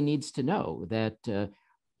everybody needs to know that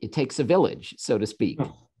it takes a village, so to speak,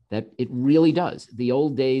 that it really does. The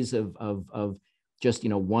old days of just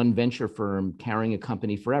one venture firm carrying a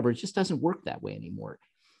company forever, it just doesn't work that way anymore.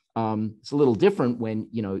 It's a little different when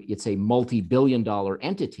it's a multi-billion-dollar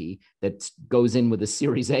entity that goes in with a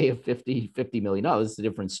Series A of $50 million. It's a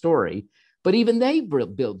different story. But even they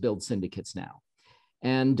build syndicates now.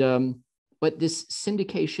 And but this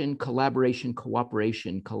syndication, collaboration,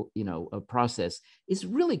 cooperation, process is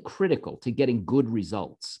really critical to getting good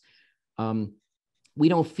results. We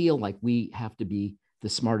don't feel like we have to be the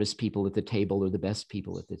smartest people at the table or the best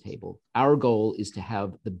people at the table. Our goal is to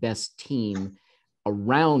have the best team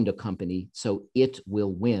around a company so it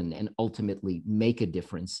will win and ultimately make a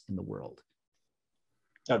difference in the world.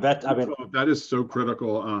 That is so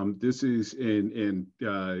critical. This is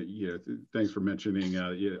thanks for mentioning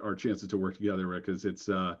our chances to work together, Rick, because it's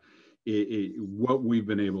what we've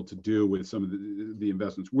been able to do with some of the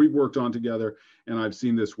investments we've worked on together, and I've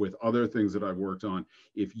seen this with other things that I've worked on.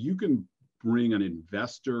 If you can bring an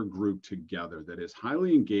investor group together that is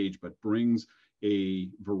highly engaged but brings a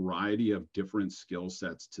variety of different skill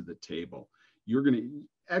sets to the table, you're going to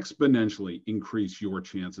exponentially increase your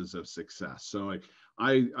chances of success. So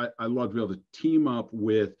I love to be able to team up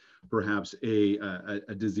with perhaps a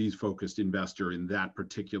disease-focused investor in that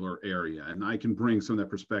particular area. And I can bring some of that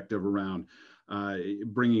perspective around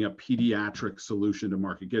bringing a pediatric solution to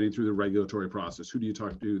market, getting through the regulatory process. Who do you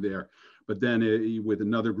talk to there? But then with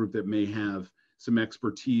another group that may have some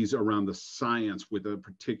expertise around the science with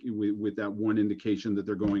with that one indication that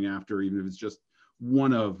they're going after, even if it's just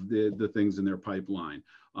one of the things in their pipeline,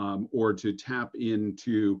 or to tap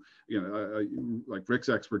into, like Rick's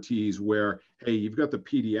expertise where, hey, you've got the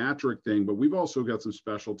pediatric thing, but we've also got some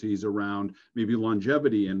specialties around maybe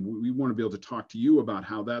longevity, and we want to be able to talk to you about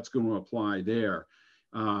how that's going to apply there.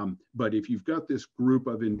 But if you've got this group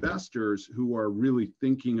of investors who are really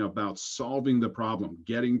thinking about solving the problem,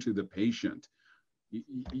 getting to the patient,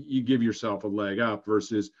 you give yourself a leg up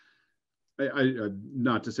versus,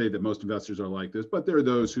 not to say that most investors are like this, but there are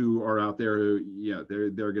those who are out there who, yeah,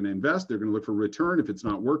 they're going to invest, they're going to look for return. If it's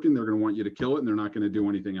not working, they're going to want you to kill it, and they're not going to do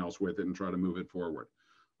anything else with it and try to move it forward.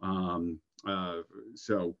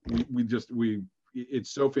 So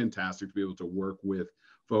it's so fantastic to be able to work with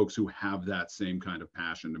folks who have that same kind of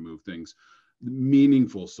passion to move things,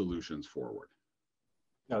 meaningful solutions forward.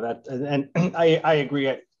 No, that, and I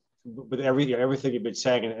agree with everything you've been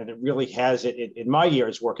saying, and it really has it in my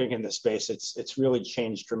years working in this space. It's really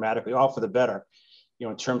changed dramatically, all for the better,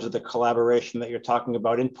 in terms of the collaboration that you're talking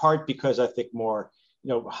about, in part because I think more,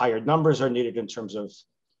 higher numbers are needed in terms of,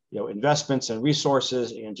 investments and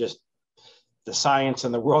resources, and just the science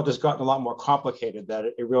and the world has gotten a lot more complicated, that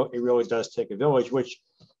it really does take a village, which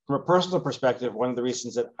from a personal perspective, one of the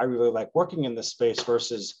reasons that I really like working in this space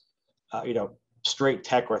versus, straight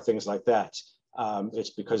tech or things like that. It's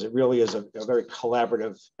because it really is a very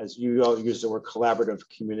collaborative, as you all use the word, collaborative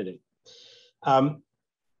community. Can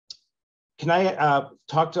I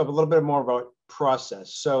talk to a little bit more about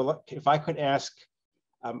process? So if I could ask,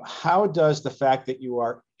 how does the fact that you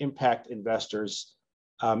are impact investors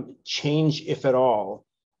change, if at all,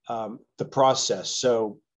 the process?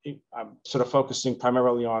 So I'm sort of focusing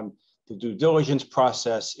primarily on the due diligence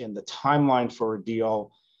process and the timeline for a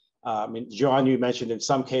deal. John, you mentioned in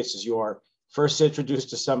some cases you're first introduced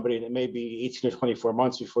to somebody and it may be 18 or 24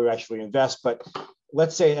 months before you actually invest. But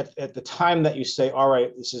let's say at the time that you say, all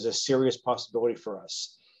right, this is a serious possibility for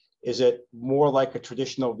us, is it more like a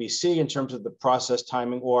traditional VC in terms of the process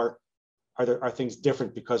timing, or are things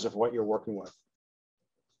different because of what you're working with?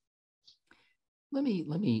 Let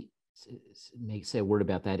me say a word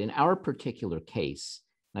about that. In our particular case,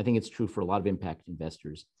 and I think it's true for a lot of impact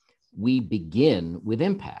investors, we begin with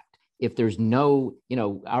impact. If there's no,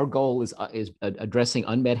 our goal is addressing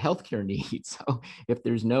unmet healthcare needs. So if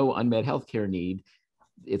there's no unmet healthcare need,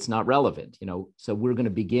 it's not relevant. So we're going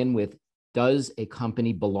to begin with, does a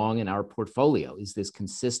company belong in our portfolio? Is this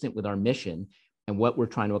consistent with our mission and what we're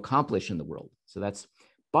trying to accomplish in the world?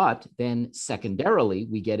 But then secondarily,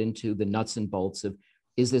 we get into the nuts and bolts of,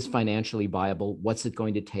 is this financially viable? What's it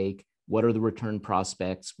going to take? What are the return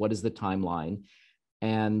prospects? What is the timeline?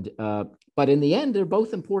 And, but in the end, they're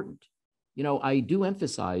both important. I do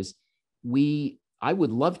emphasize, I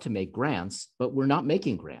would love to make grants, but we're not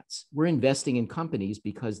making grants. We're investing in companies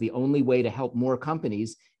because the only way to help more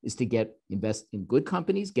companies is to invest in good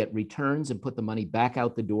companies, get returns, and put the money back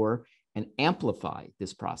out the door and amplify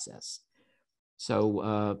this process.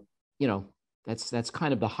 So, that's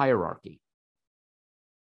kind of the hierarchy.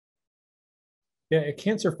 Yeah, at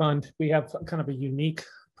Cancer Fund, we have kind of a unique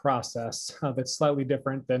process that's slightly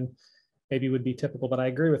different than maybe would be typical, but I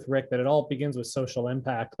agree with Rick that it all begins with social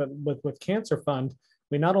impact. But with Cancer Fund,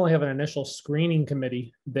 we not only have an initial screening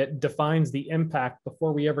committee that defines the impact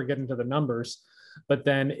before we ever get into the numbers, but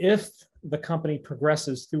then if the company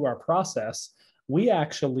progresses through our process, we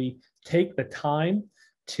actually take the time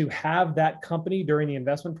to have that company during the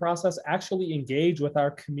investment process actually engage with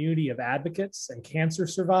our community of advocates and cancer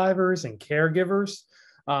survivors and caregivers.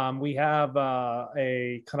 We have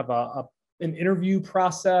a kind of an interview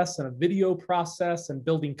process and a video process and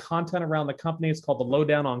building content around the company. It's called the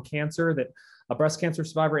Lowdown on Cancer, that a breast cancer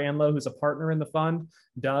survivor, Anlo, who's a partner in the fund,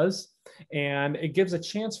 does. And it gives a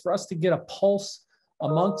chance for us to get a pulse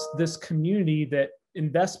amongst this community that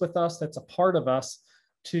invests with us, that's a part of us,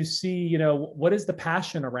 to see, what is the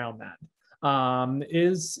passion around that?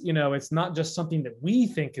 It's not just something that we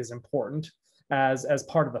think is important as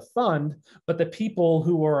part of the fund, but the people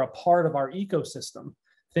who are a part of our ecosystem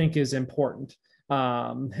think is important.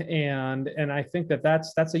 And I think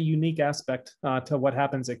that's a unique aspect to what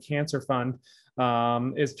happens at Cancer Fund,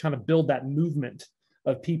 is trying to build that movement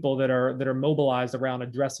of people that are mobilized around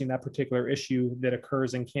addressing that particular issue that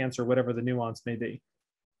occurs in cancer, whatever the nuance may be.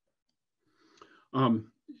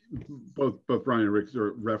 Both Brian and Rick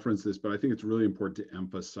referenced this, but I think it's really important to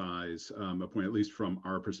emphasize a point, at least from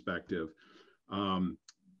our perspective.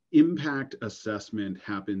 Impact assessment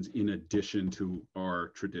happens in addition to our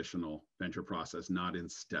traditional venture process, not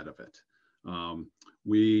instead of it.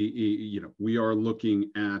 We are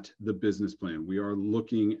looking at the business plan. We are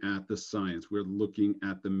looking at the science. We're looking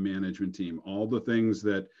at the management team, all the things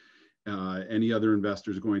that any other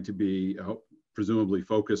investor is going to be presumably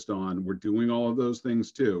focused on. We're doing all of those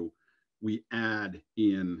things too. We add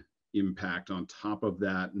in impact on top of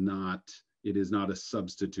that. It is not a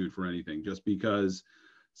substitute for anything. Just because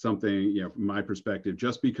something, from my perspective,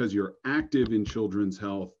 just because you're active in children's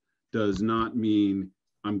health does not mean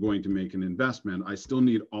I'm going to make an investment, I still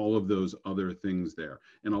need all of those other things there.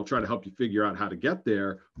 And I'll try to help you figure out how to get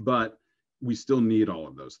there, but we still need all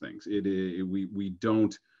of those things. We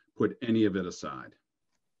don't put any of it aside.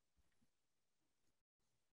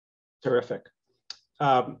 Terrific.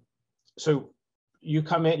 So you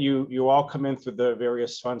come in, you all come in through the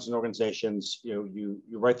various funds and organizations. You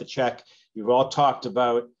write the check. You've all talked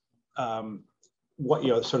about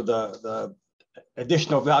what sort of the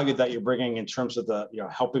additional value that you're bringing in terms of the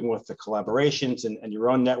helping with the collaborations and your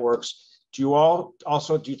own networks. Do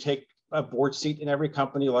you take a board seat in every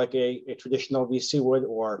company like a traditional VC would,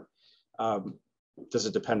 or does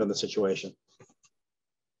it depend on the situation?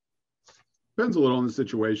 Depends a little on the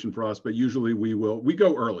situation for us, but usually we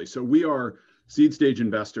go early. So we are seed stage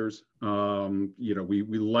investors. We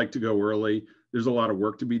like to go early. There's a lot of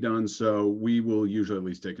work to be done. So we will usually at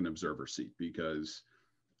least take an observer seat because,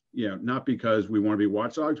 not because we want to be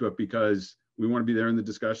watchdogs, but because we want to be there in the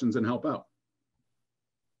discussions and help out.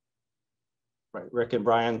 Right, Rick and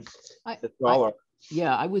Brian. I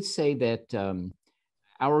would say that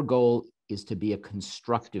our goal is to be a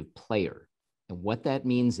constructive player. And what that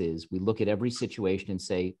means is we look at every situation and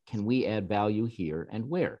say, can we add value here and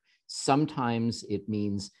where? Sometimes it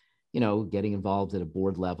means, getting involved at a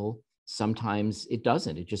board level. Sometimes it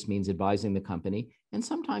doesn't. It just means advising the company. And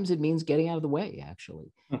sometimes it means getting out of the way,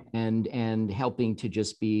 actually, and helping to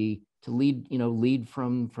just lead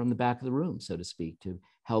from the back of the room, so to speak, to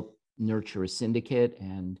help nurture a syndicate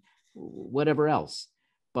and whatever else.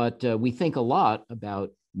 But we think a lot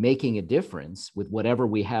about making a difference with whatever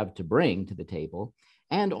we have to bring to the table,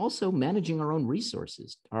 and also managing our own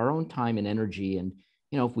resources, our own time and energy. And,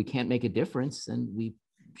 if we can't make a difference, then we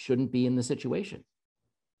shouldn't be in the situation.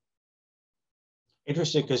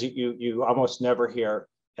 Interesting, because you almost never hear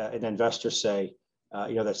an investor say,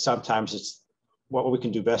 that sometimes it's what we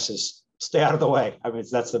can do best is stay out of the way. I mean,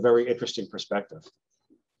 that's a very interesting perspective.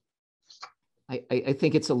 I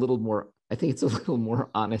think it's a little more. I think it's a little more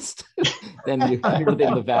honest than you hear in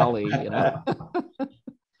the Valley.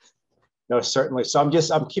 No, certainly. So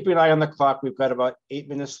I'm keeping an eye on the clock. We've got about 8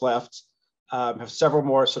 minutes left. Have several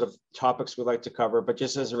more sort of topics we'd like to cover, but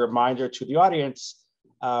just as a reminder to the audience,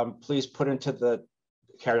 please put into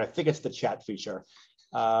Karen, I think it's the chat feature,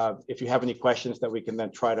 if you have any questions that we can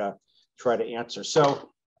then try to answer.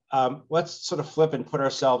 So let's sort of flip and put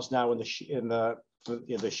ourselves now in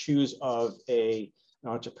the shoes of an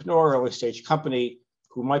entrepreneur, early stage company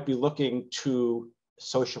who might be looking to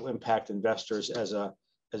social impact investors as a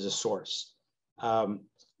source.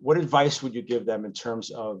 What advice would you give them in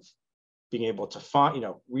terms of being able to find,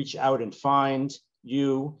 reach out and find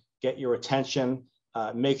you, get your attention,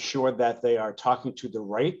 make sure that they are talking to the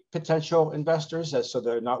right potential investors, so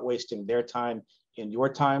they're not wasting their time and your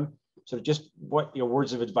time? So just what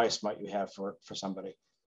words of advice might you have for somebody?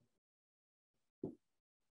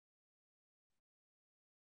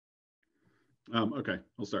 Okay,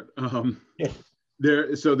 I'll start. There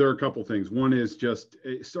are a couple things. One is just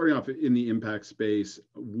starting off in the impact space.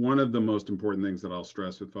 One of the most important things that I'll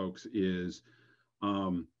stress with folks is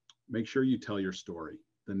make sure you tell your story.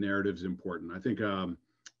 The narrative is important. I think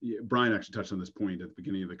Brian actually touched on this point at the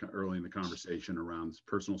beginning of early in the conversation around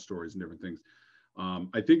personal stories and different things.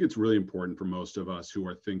 I think it's really important for most of us who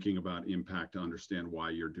are thinking about impact to understand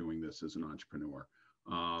why you're doing this as an entrepreneur.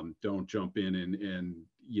 Don't jump in and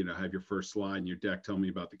have your first slide in your deck tell me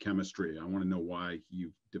about the chemistry. I want to know why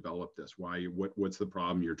you've developed this. What's the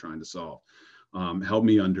problem you're trying to solve? Help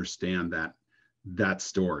me understand that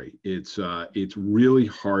story. It's really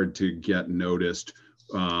hard to get noticed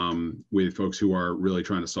with folks who are really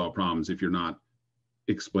trying to solve problems if you're not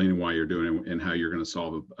explaining why you're doing it and how you're going to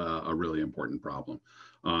solve a really important problem.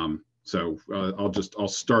 So I'll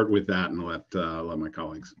start with that and let my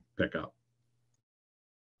colleagues pick up.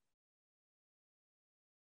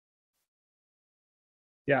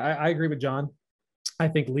 Yeah, I agree with John. I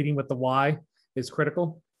think leading with the why is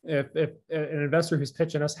critical. If an investor who's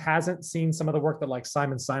pitching us hasn't seen some of the work that like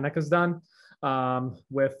Simon Sinek has done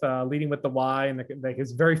with leading with the why, and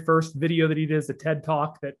his very first video that he did is a TED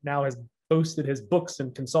Talk that now has boasted his books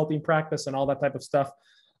and consulting practice and all that type of stuff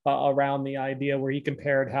around the idea where he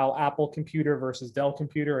compared how Apple Computer versus Dell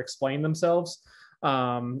Computer explain themselves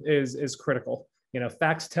is critical.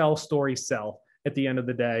 Facts tell, stories sell at the end of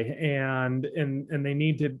the day, and they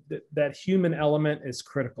need to, that human element is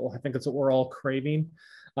critical. I think it's what we're all craving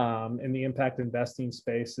in the impact investing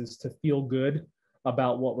space, is to feel good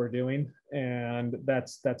about what we're doing, and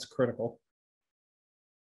that's critical.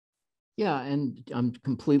 Yeah, and I'm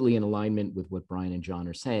completely in alignment with what Brian and John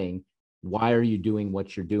are saying. Why are you doing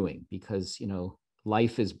what you're doing? Because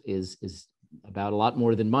life is about a lot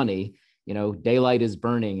more than money. you know, daylight is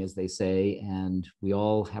burning, as they say, and we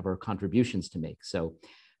all have our contributions to make. So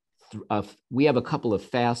we have a couple of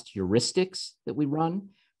fast heuristics that we run.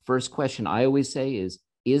 First question I always say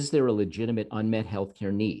is there a legitimate unmet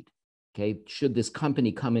healthcare need? Okay, should this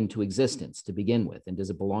company come into existence to begin with? And does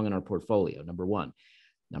it belong in our portfolio? Number one.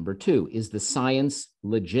 Number two, is the science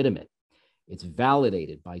legitimate? It's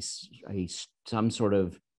validated by some sort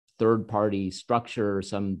of third-party structure or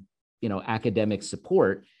some, you know, academic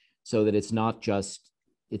support, so that it's not just,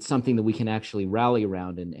 it's something that we can actually rally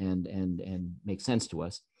around and make sense to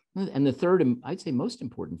us. And the third, I'd say most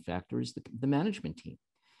important factor is the management team.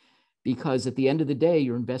 Because at the end of the day,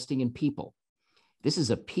 you're investing in people. This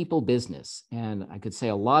is a people business. And I could say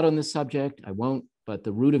a lot on this subject, I won't, but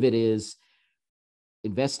the root of it is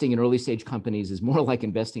investing in early stage companies is more like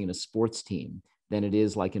investing in a sports team than it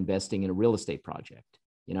is like investing in a real estate project.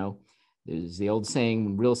 You know, there's the old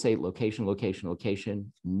saying, real estate, location, location,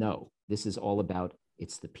 location. No, this is all about,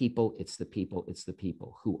 it's the people, it's the people, it's the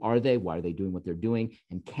people. Who are they? Why are they doing what they're doing?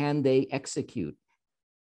 And can they execute?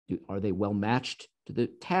 Are they well matched to the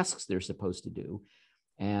tasks they're supposed to do?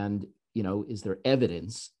 And, you know, is there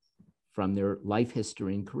evidence from their life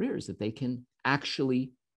history and careers that they can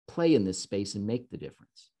actually play in this space and make the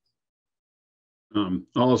difference? I'll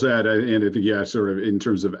also add, and I think, yeah, sort of in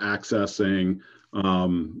terms of accessing,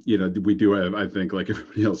 you know, we do have, I think, like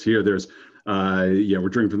everybody else here, there's, yeah, we're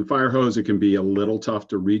drinking from the fire hose. It can be a little tough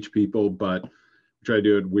to reach people, but we try to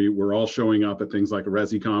do it. We're all showing up at things like a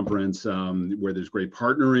RESI conference where there's great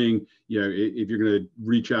partnering. You know, if you're going to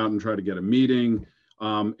reach out and try to get a meeting,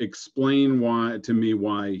 explain to me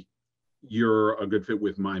why you're a good fit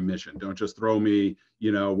with my mission. Don't just throw me,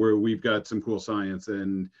 you know, we've got some cool science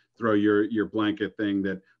and throw your blanket thing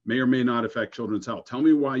that may or may not affect children's health. Tell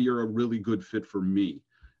me why you're a really good fit for me.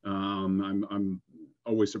 I'm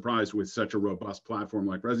always surprised with such a robust platform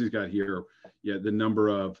like RESI's got here. Yeah, the number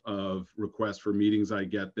of requests for meetings I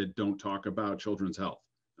get that don't talk about children's health.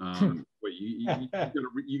 But you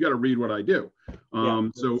got to read what I do.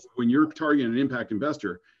 So when you're targeting an impact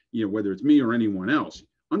investor, you know, whether it's me or anyone else,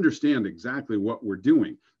 understand exactly what we're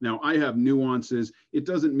doing. Now, I have nuances. It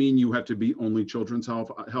doesn't mean you have to be only children's health.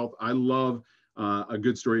 I love a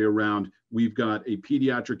good story around, we've got a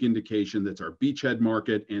pediatric indication that's our beachhead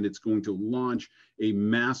market, and it's going to launch a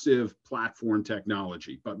massive platform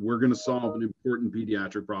technology, but we're going to solve an important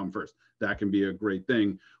pediatric problem first. That can be a great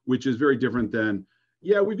thing, which is very different than,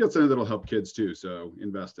 yeah, we've got something that'll help kids too, so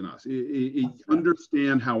invest in us.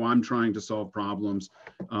 Understand how I'm trying to solve problems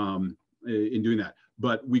in doing that.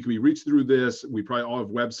 But we can be reached through this. We probably all have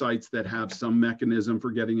websites that have some mechanism for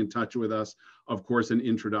getting in touch with us. Of course, an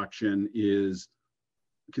introduction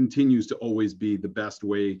continues to always be the best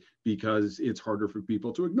way, because it's harder for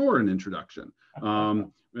people to ignore an introduction.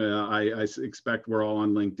 I expect we're all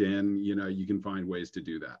on LinkedIn. You know, you can find ways to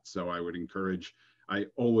do that. So I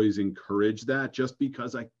always encourage that, just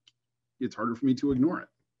because it's harder for me to ignore it.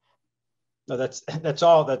 No, that's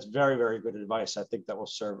very, very good advice. I think that will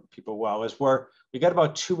serve people well. We got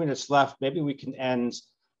about 2 minutes left. Maybe we can end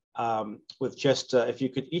with just if you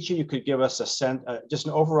could, each of you could give us just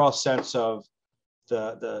an overall sense of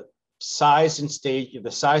the size and stage,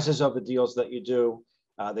 the sizes of the deals that you do.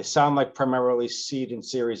 They sound like primarily seed and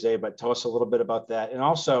Series A, but tell us a little bit about that. And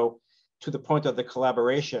also, to the point of the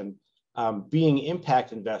collaboration, being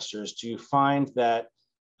impact investors, do you find that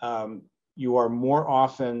you are more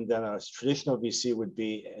often than a traditional VC would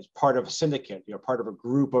be as part of a syndicate, you know, part of a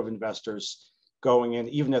group of investors going in,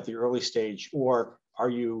 even at the early stage, or are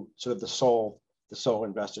you sort of the sole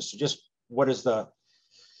investor? So just what is the...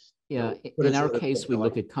 Yeah, in our case, we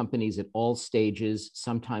look at companies at all stages.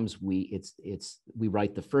 Sometimes we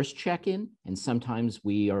write the first check in, and sometimes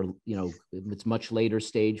we are, you know, it's much later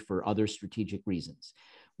stage for other strategic reasons.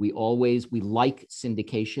 We like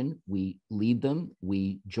syndication. We lead them,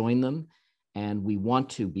 we join them, and we want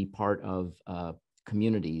to be part of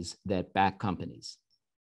communities that back companies.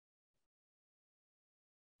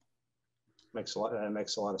 That makes a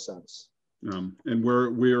lot of sense. And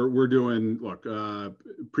we're doing, look,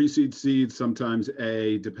 pre-seed, seed, sometimes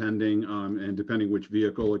A, depending which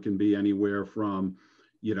vehicle. It can be anywhere from,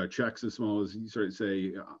 you know, checks as small as, you sort of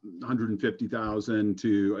say, 150,000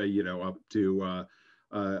 to you know, up to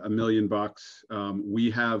 $1 million.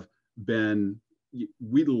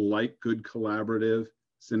 We like good collaborative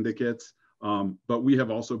syndicates, but we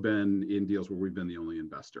have also been in deals where we've been the only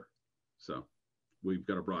investor. So we've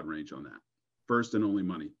got a broad range on that. First and only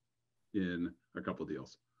money in a couple of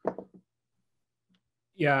deals.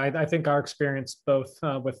 Yeah, I think our experience both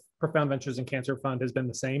with Profound Ventures and Cancer Fund has been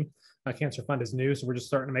the same. Cancer Fund is new, so we're just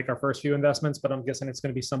starting to make our first few investments, but I'm guessing it's going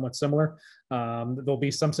to be somewhat similar. There'll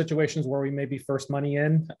be some situations where we may be first money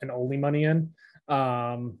in and only money in.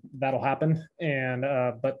 That'll happen, and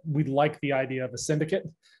but we like the idea of a syndicate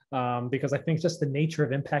because I think just the nature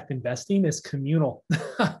of impact investing is communal,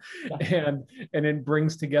 and it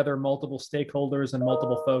brings together multiple stakeholders and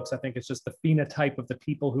multiple folks. I think it's just the phenotype of the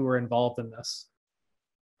people who are involved in this.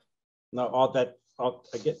 No,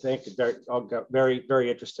 thank you. Very,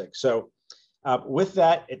 very interesting. So with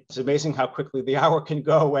that, it's amazing how quickly the hour can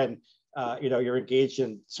go, and you're engaged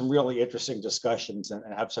in some really interesting discussions and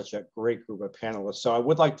have such a great group of panelists. So I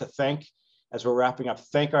would like to thank, as we're wrapping up,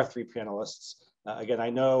 thank our three panelists. Again, I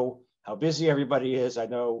know how busy everybody is. I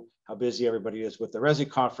know how busy everybody is with the RESI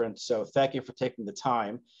conference. So thank you for taking the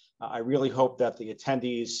time. I really hope that the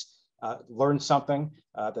attendees learn something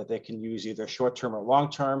that they can use either short-term or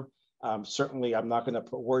long-term. Certainly, I'm not going to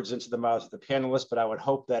put words into the mouths of the panelists, but I would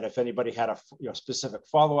hope that if anybody had a specific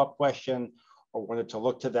follow-up question or wanted to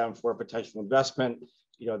look to them for a potential investment,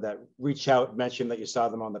 that reach out, mention that you saw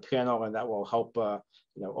them on the panel, and that will help,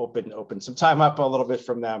 open some time up a little bit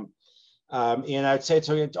from them. And I'd say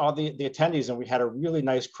to all the attendees, and we had a really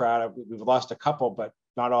nice crowd. We've lost a couple, but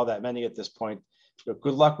not all that many at this point.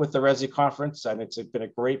 Good luck with the RESI conference, and it's been a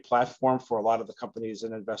great platform for a lot of the companies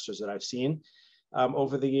and investors that I've seen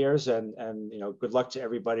over the years, and good luck to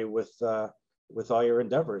everybody with all your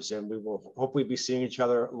endeavors, and we will hopefully be seeing each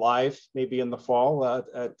other live maybe in the fall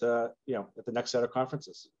at the next set of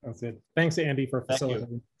conferences. That's it. Thanks, Andy, for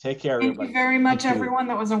facilitating. Take care, everybody. Thank you very much, everyone.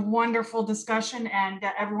 That was a wonderful discussion, and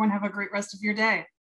everyone have a great rest of your day.